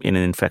in an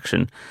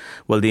infection.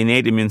 Well, the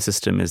innate immune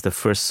system is the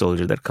first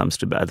soldier that comes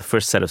to battle, the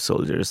first set of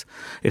soldiers.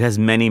 It has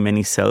many,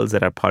 many cells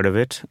that are part of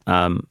it,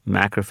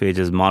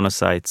 macrophages,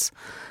 monocytes,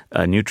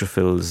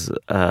 neutrophils,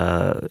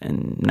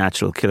 and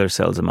natural killer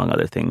cells, among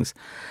other things.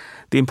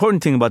 The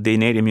important thing about the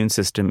innate immune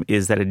system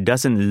is that it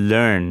doesn't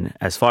learn,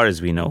 as far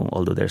as we know,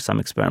 although there are some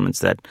experiments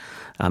that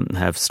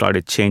have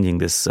started changing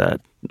this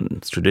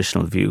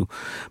traditional view,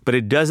 but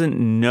it doesn't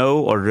know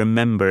or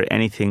remember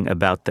anything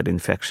about that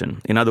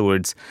infection. In other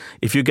words,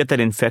 if you get that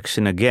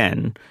infection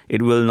again,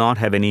 it will not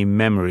have any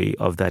memory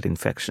of that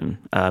infection.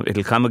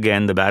 It'll come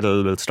again, the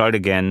battle will start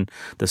again,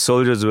 the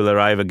soldiers will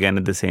arrive again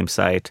at the same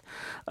site,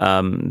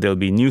 there'll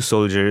be new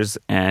soldiers,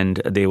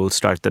 and they will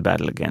start the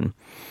battle again.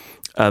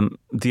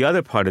 The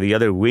other part of the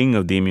other wing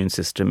of the immune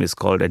system is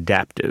called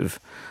adaptive.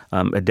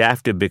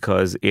 Adaptive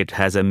because it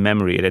has a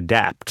memory, it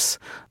adapts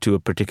to a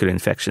particular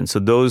infection. So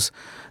those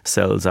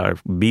cells are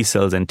B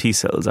cells and T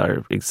cells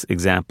are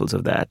examples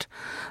of that.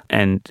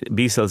 And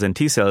B cells and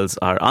T cells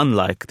are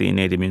unlike the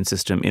innate immune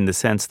system in the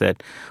sense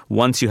that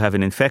once you have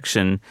an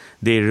infection,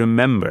 they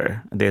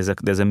remember. There's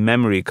a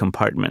memory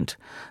compartment,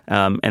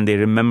 and they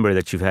remember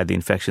that you've had the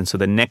infection. So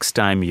the next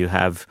time you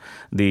have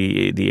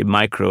the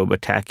microbe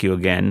attack you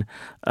again,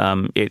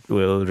 it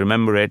will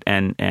remember it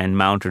and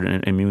mount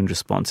an immune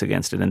response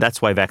against it. And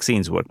that's why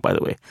vaccines work, by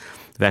the way.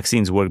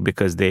 Vaccines work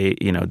because they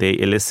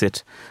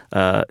elicit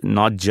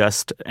not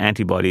just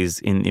antibodies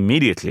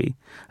immediately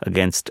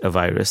against a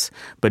virus,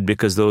 but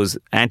because those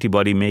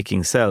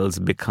antibody-making cells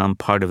become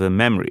part of a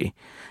memory.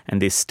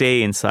 And they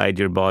stay inside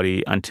your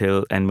body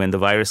and when the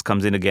virus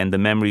comes in again, the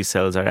memory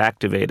cells are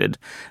activated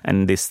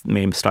and they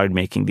may start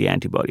making the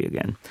antibody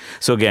again.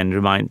 So again,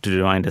 to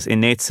remind us,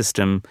 innate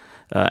system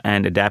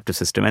and adaptive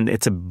system, and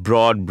it's a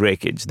broad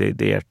breakage.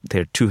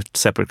 They're two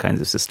separate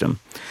kinds of system.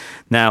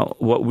 Now,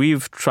 what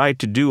we've tried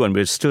to do, and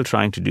we're still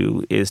trying to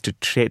do, is to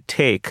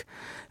take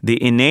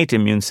the innate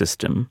immune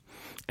system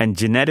and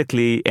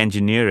genetically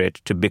engineer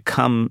it to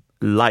become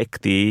like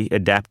the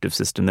adaptive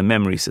system, the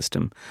memory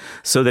system,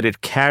 so that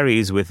it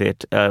carries with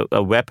it a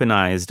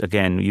weaponized,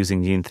 again,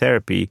 using gene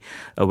therapy,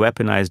 a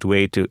weaponized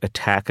way to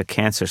attack a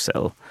cancer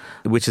cell,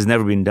 which has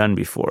never been done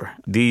before.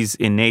 These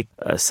innate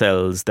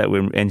cells that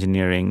we're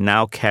engineering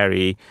now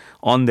carry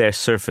on their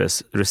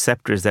surface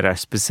receptors that are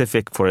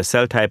specific for a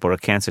cell type or a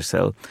cancer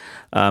cell.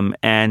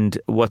 And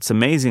what's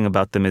amazing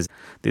about them is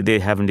that they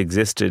haven't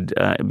existed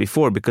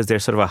before because they're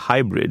sort of a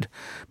hybrid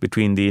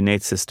between the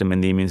innate system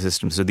and the immune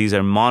system. So these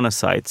are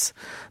monocytes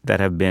that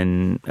have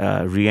been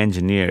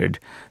re-engineered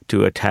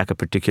to attack a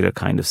particular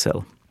kind of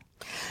cell.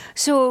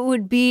 So it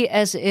would be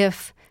as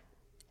if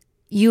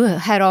you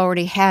had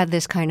already had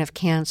this kind of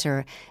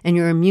cancer and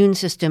your immune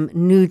system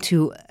knew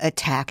to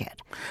attack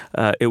it.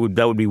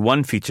 That would be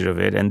one feature of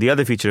it. And the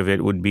other feature of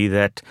it would be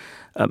that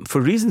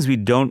for reasons we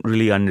don't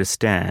really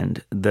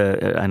understand,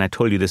 and I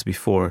told you this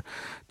before,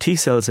 T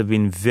cells have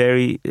been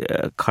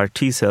CAR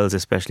T cells,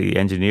 especially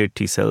engineered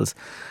T cells,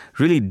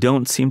 really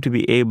don't seem to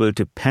be able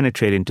to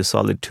penetrate into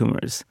solid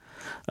tumors.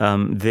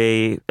 One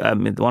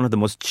of the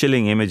most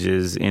chilling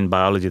images in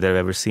biology that I've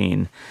ever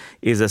seen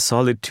is a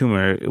solid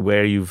tumor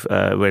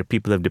where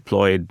people have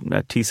deployed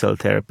T cell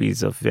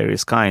therapies of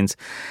various kinds,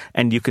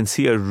 and you can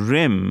see a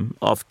rim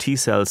of T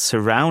cells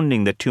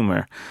surrounding the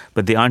tumor,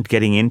 but they aren't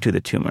getting into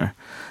the tumor.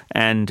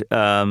 And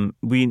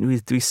we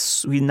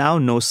now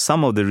know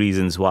some of the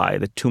reasons why.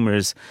 The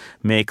tumors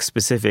make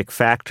specific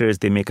factors.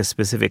 They make a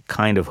specific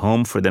kind of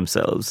home for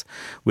themselves,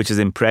 which is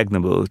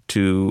impregnable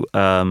to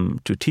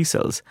T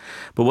cells.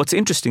 But what's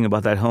interesting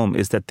about that home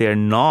is that they're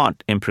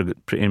not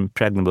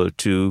impregnable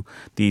to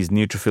these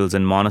neutrophils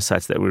and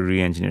monocytes that we're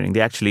re-engineering.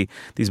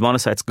 These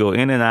monocytes go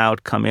in and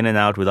out, come in and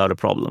out without a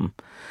problem.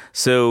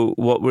 So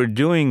what we're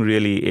doing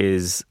really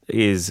is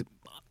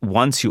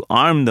once you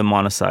arm the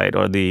monocyte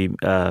or the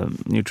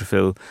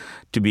neutrophil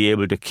to be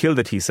able to kill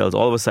the T cells,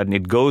 all of a sudden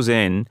it goes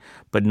in,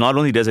 but not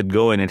only does it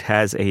go in, it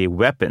has a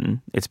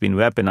weapon. It's been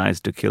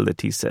weaponized to kill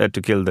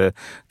the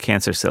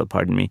cancer cell,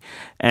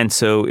 And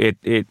so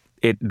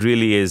it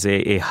really is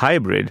a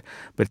hybrid,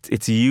 but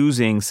it's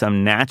using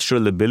some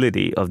natural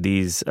ability of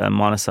these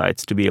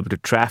monocytes to be able to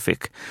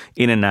traffic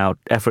in and out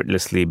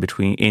effortlessly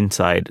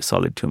inside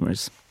solid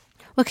tumors.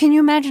 Well, can you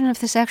imagine if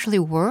this actually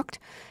worked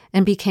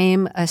and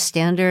became a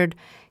standard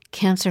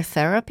cancer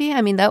therapy?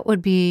 I mean, that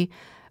would be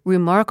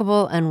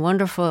remarkable and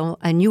wonderful,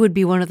 and you would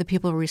be one of the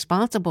people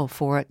responsible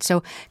for it.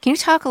 So can you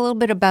talk a little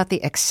bit about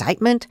the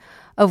excitement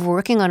of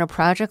working on a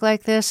project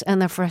like this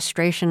and the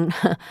frustration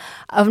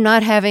of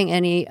not having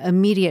any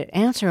immediate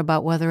answer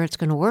about whether it's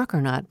going to work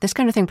or not? This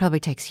kind of thing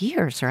probably takes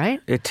years, right?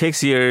 It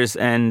takes years,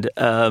 and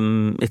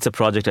it's a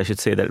project, I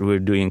should say, that we're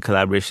doing in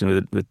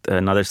collaboration with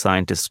another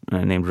scientist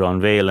named Ron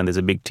Vale, and there's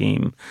a big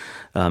team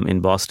in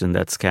Boston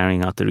that's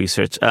carrying out the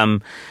research.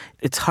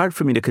 It's hard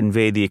for me to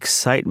convey the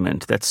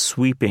excitement that's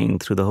sweeping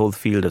through the whole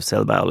field of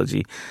cell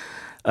biology.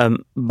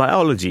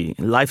 Biology,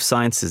 life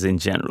sciences in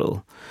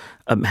general,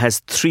 has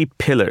three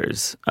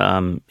pillars,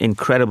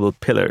 incredible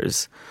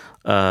pillars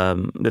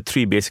the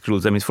three basic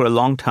rules. I mean, for a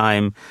long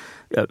time,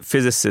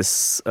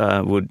 physicists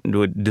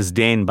would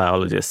disdain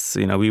biologists.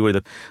 We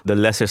were the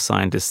lesser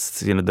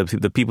scientists,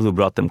 the people who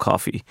brought them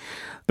coffee.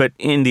 But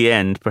in the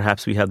end,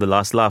 perhaps we have the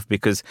last laugh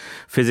because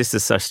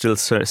physicists are still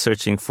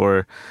searching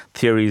for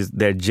theories,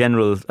 their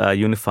general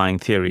unifying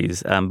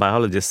theories.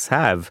 Biologists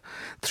have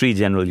three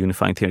general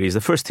unifying theories.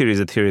 The first theory is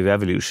the theory of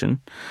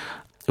evolution,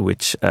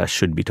 which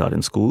should be taught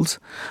in schools,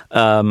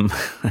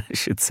 I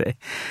should say.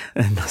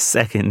 And the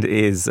second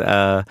is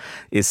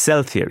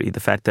cell theory, the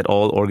fact that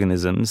all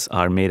organisms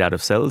are made out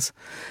of cells.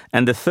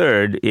 And the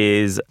third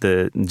is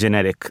the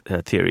genetic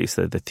theories,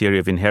 the theory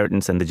of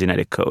inheritance and the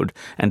genetic code,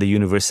 and the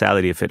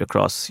universality of it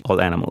across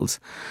all animals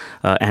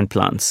and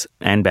plants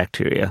and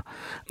bacteria.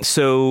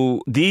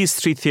 So these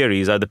three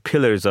theories are the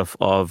pillars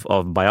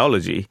of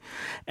biology.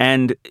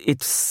 And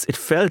it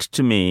felt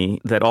to me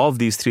that all of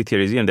these three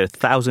theories, there are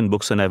 1,000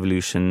 books on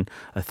evolution,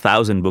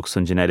 1,000 books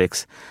on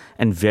genetics,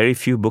 and very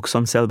few books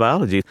on cell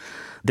biology.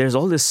 There's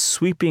all this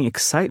sweeping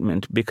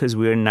excitement because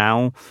we're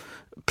now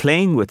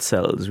playing with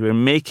cells. We're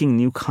making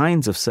new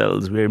kinds of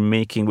cells. We're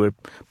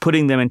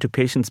putting them into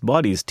patients'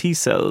 bodies, T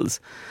cells,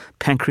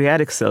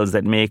 pancreatic cells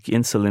that make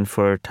insulin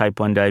for type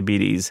 1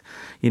 diabetes,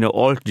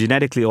 all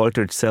genetically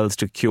altered cells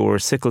to cure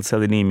sickle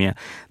cell anemia.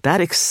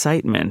 That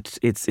excitement,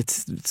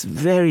 it's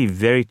very,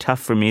 very tough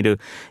for me to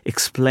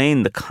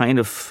explain the kind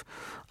of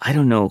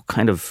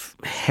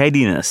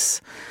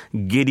headiness,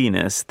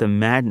 giddiness, the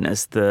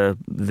madness,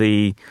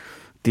 the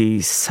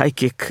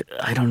psychic,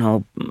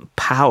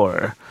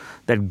 power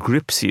that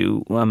grips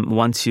you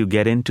once you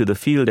get into the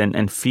field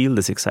and feel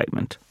this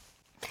excitement.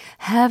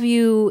 Have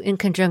you, in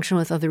conjunction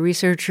with other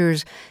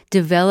researchers,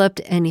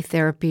 developed any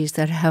therapies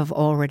that have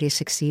already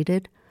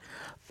succeeded?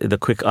 The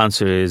quick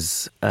answer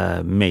is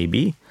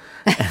maybe.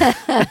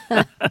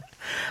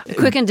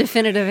 Quick and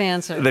definitive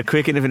answer. The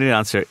quick and definitive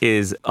answer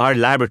is our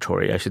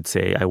laboratory, I should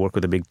say, I work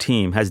with a big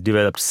team, has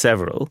developed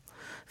several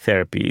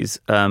therapies.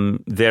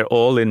 They're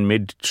all in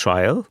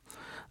mid-trial.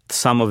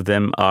 Some of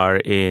them are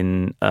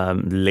in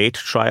late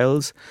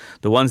trials.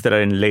 The ones that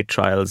are in late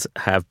trials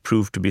have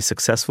proved to be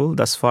successful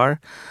thus far.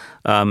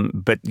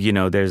 But,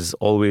 there's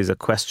always a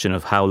question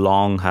of how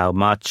long, how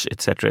much,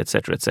 et cetera, et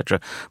cetera, et cetera.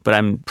 But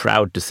I'm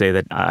proud to say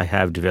that I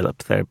have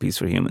developed therapies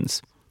for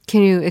humans.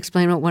 Can you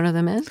explain what one of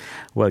them is?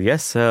 Well,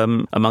 yes.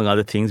 Among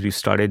other things, we've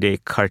started a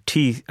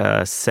CAR-T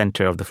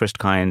center of the first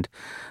kind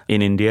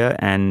in India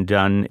and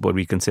done what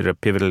we consider a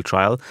pivotal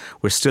trial.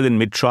 We're still in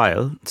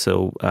mid-trial,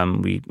 so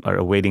we are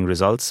awaiting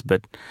results,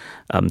 but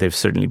they've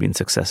certainly been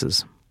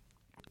successes.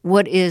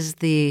 What is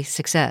the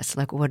success?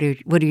 Like, what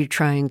are you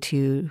trying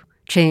to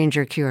change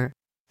or cure?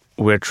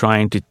 We're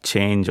trying to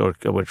change or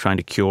we're trying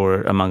to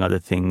cure, among other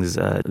things,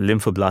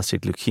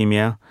 lymphoblastic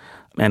leukemia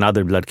and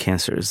other blood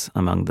cancers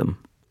among them.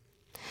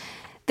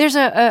 There's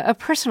a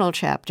personal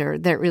chapter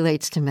that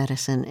relates to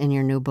medicine in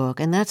your new book,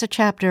 and that's a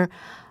chapter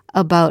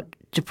about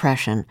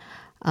depression,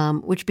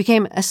 which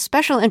became a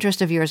special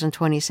interest of yours in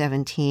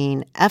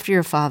 2017 after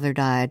your father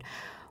died,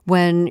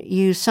 when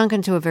you sunk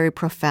into a very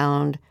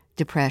profound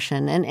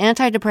depression. And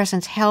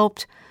antidepressants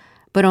helped,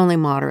 but only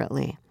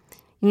moderately.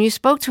 And you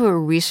spoke to a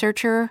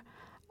researcher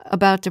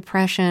about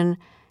depression,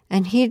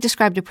 and he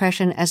described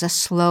depression as a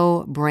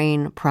slow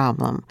brain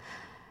problem.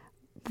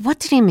 What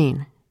did he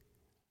mean?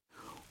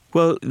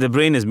 Well, the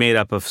brain is made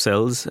up of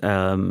cells,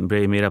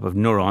 made up of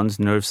neurons,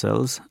 nerve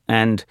cells.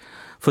 And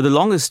for the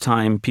longest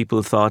time,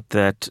 people thought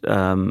that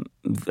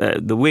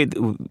the way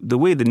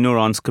the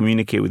neurons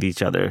communicate with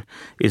each other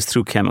is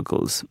through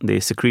chemicals.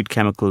 They secrete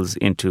chemicals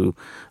into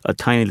a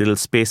tiny little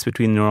space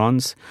between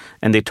neurons,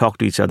 and they talk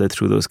to each other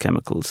through those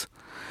chemicals.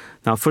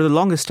 Now, for the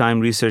longest time,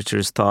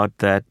 researchers thought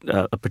that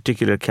a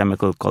particular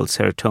chemical called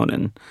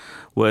serotonin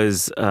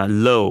was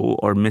low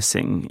or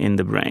missing in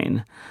the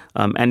brain.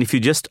 And if you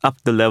just up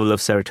the level of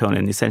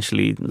serotonin,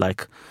 essentially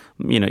like,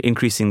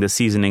 increasing the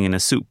seasoning in a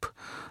soup,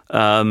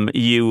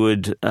 you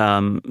would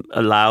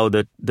allow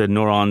the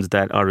neurons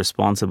that are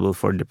responsible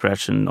for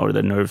depression or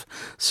the nerve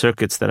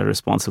circuits that are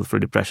responsible for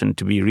depression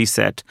to be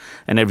reset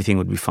and everything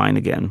would be fine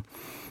again.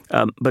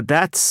 But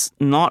that's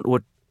not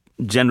what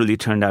generally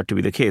turned out to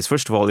be the case.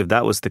 First of all, if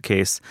that was the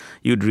case,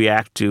 you'd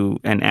react to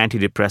an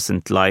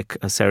antidepressant like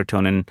a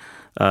serotonin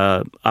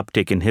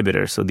uptake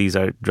inhibitor. So these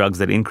are drugs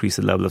that increase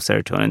the level of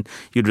serotonin.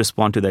 You'd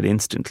respond to that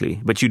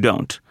instantly, but you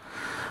don't.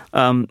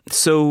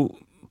 So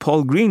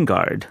Paul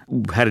Greengard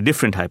had a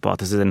different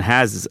hypothesis and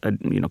has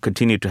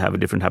continued to have a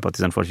different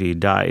hypothesis. Unfortunately, he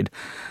died.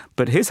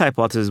 But his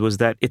hypothesis was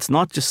that it's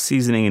not just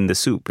seasoning in the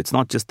soup. It's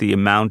not just the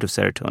amount of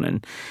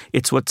serotonin.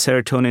 It's what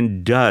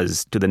serotonin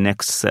does to the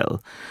next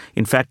cell.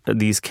 In fact,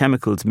 these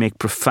chemicals make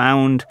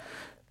profound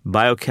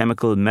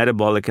biochemical,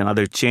 metabolic, and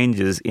other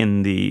changes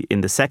in the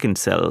second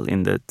cell,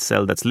 in the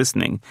cell that's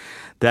listening,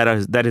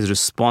 that is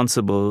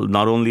responsible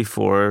not only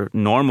for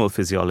normal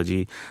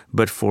physiology,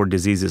 but for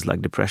diseases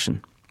like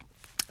depression.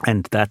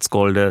 And that's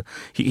called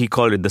he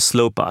called it the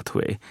slow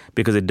pathway,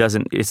 because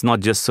it's not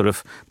just sort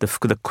of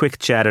the quick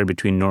chatter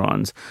between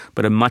neurons,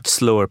 but a much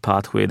slower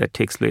pathway that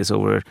takes place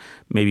over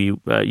maybe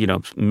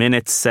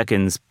minutes,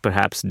 seconds,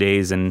 perhaps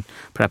days, and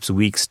perhaps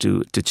weeks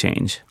to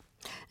change.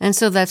 And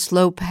so that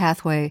slow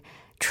pathway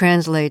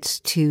translates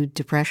to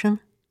depression?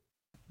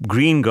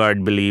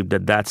 Greengard believed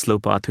that slow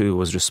pathway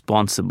was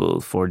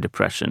responsible for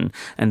depression,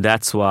 and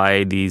that's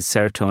why these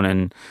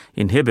serotonin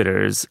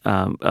inhibitors,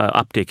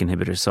 uptake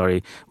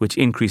inhibitors, which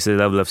increase the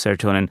level of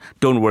serotonin,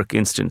 don't work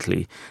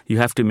instantly. You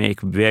have to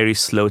make very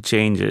slow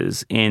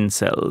changes in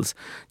cells,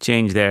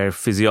 change their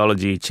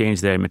physiology, change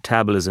their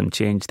metabolism,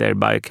 change their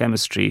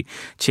biochemistry,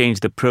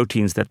 change the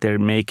proteins that they're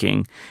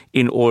making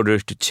in order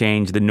to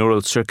change the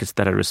neural circuits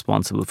that are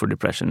responsible for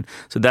depression.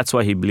 So that's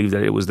why he believed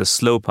that it was the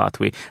slow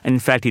pathway. And in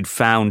fact, he'd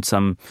found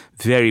some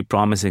very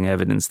promising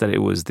evidence that it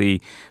was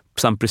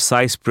some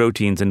precise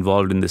proteins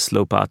involved in this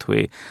slow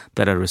pathway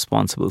that are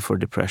responsible for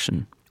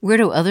depression. Where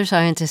do other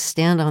scientists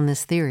stand on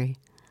this theory?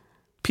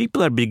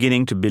 People are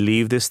beginning to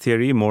believe this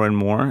theory more and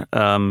more.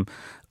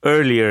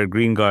 Earlier,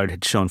 Greengard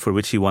had shown, for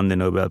which he won the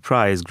Nobel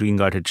Prize,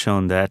 Greengard had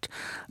shown that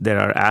there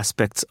are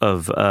aspects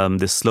of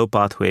this slow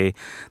pathway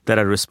that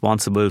are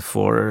responsible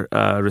for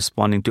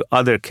responding to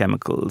other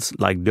chemicals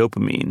like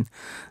dopamine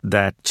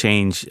that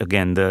change,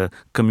 again, the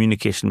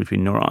communication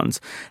between neurons.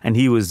 And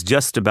he was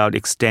just about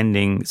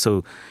extending,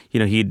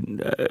 he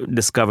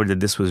discovered that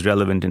this was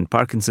relevant in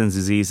Parkinson's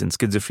disease and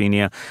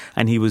schizophrenia,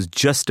 and he was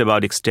just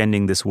about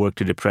extending this work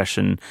to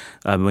depression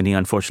when he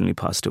unfortunately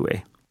passed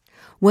away.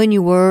 When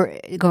you were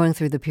going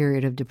through the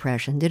period of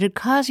depression, did it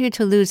cause you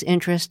to lose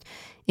interest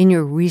in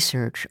your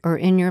research or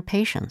in your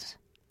patients?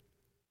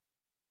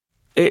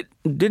 It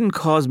didn't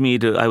cause me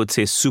to, I would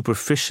say,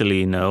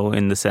 superficially, no,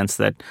 in the sense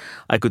that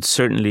I could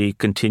certainly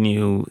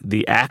continue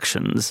the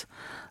actions.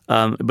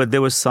 But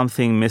there was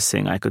something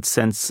missing. I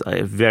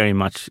very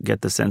much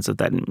get the sense of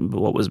that,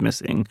 what was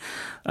missing.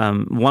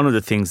 One of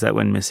the things that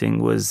went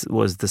missing was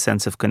the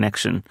sense of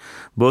connection,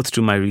 both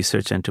to my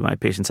research and to my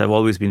patients. I've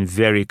always been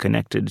very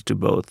connected to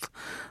both.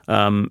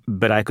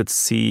 But I could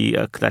see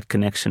that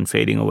connection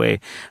fading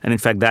away. And in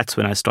fact, that's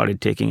when I started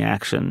taking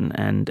action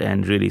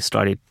and really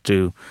started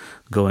to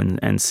go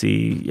and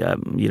see,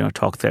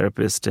 talk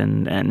therapists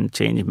and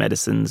change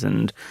medicines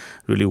and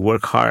really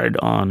work hard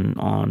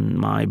on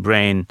my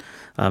brain.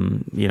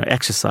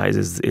 Exercise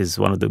is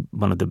one of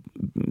the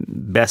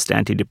best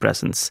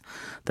antidepressants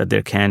that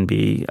there can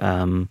be.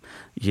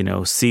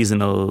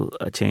 Seasonal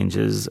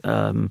changes.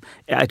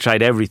 I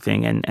tried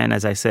everything, and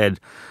as I said,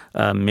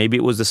 maybe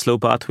it was the slow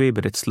pathway,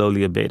 but it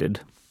slowly abated.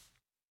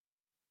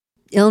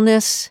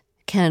 Illness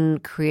can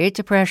create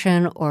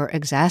depression or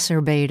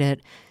exacerbate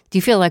it. Do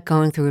you feel like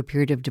going through a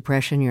period of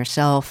depression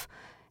yourself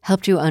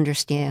helped you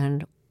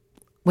understand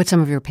what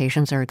some of your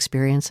patients are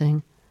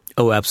experiencing?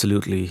 Oh,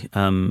 absolutely.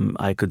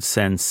 I could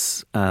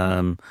sense,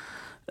 the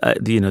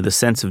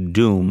sense of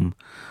doom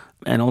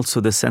and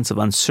also the sense of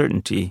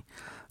uncertainty.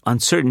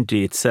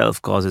 Uncertainty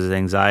itself causes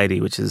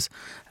anxiety, which is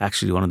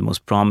actually one of the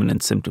most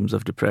prominent symptoms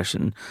of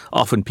depression.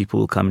 Often people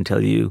will come and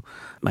tell you,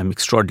 I'm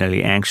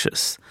extraordinarily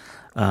anxious.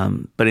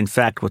 But in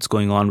fact, what's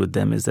going on with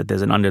them is that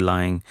there's an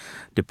underlying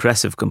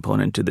depressive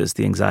component to this.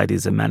 The anxiety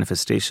is a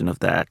manifestation of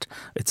that.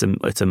 It's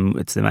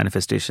the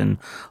manifestation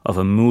of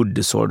a mood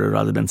disorder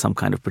rather than some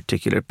kind of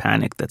particular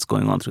panic that's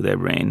going on through their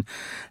brain.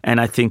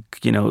 And I think,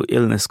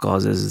 illness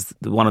causes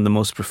one of the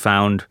most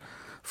profound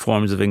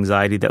forms of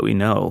anxiety that we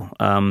know.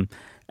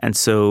 And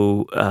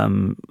so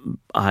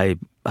I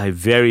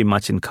very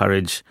much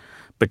encourage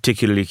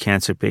particularly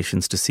cancer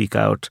patients to seek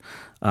out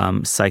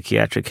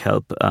psychiatric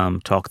help,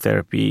 talk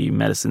therapy,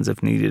 medicines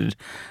if needed,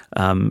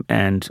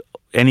 and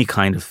any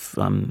kind of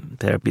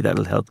therapy that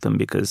will help them,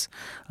 because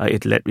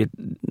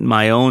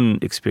my own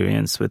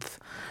experience with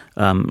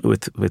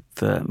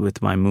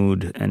my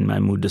mood and my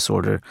mood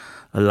disorder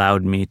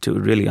allowed me to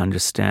really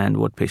understand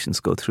what patients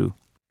go through.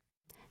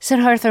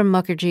 Siddhartha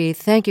Mukherjee,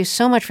 thank you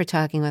so much for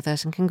talking with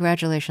us, and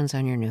congratulations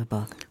on your new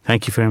book.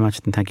 Thank you very much,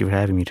 and thank you for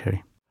having me,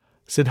 Terry.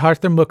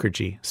 Siddhartha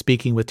Mukherjee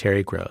speaking with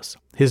Terry Gross.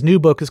 His new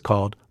book is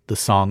called The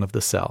Song of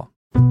the Cell.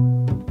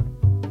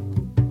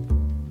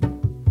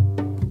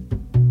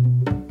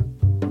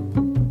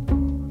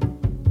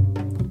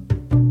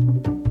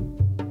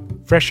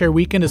 Fresh Air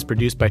Weekend is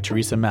produced by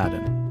Teresa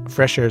Madden.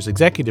 Fresh Air's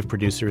executive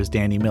producer is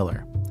Danny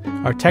Miller.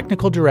 Our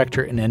technical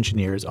director and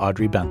engineer is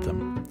Audrey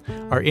Bentham.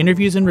 Our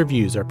interviews and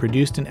reviews are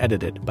produced and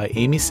edited by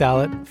Amy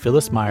Sallet,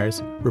 Phyllis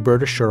Myers,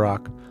 Roberta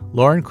Shurrock,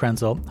 Lauren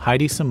Krenzel,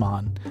 Heidi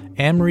Saman,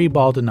 Anne-Marie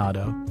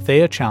Baldonado,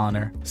 Thea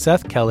Challoner,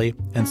 Seth Kelly,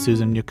 and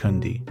Susan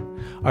Nyakundi.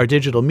 Our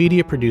digital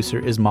media producer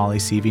is Molly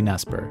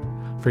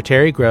Seavey-Nesper. For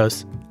Terry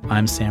Gross,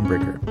 I'm Sam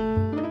Brigger.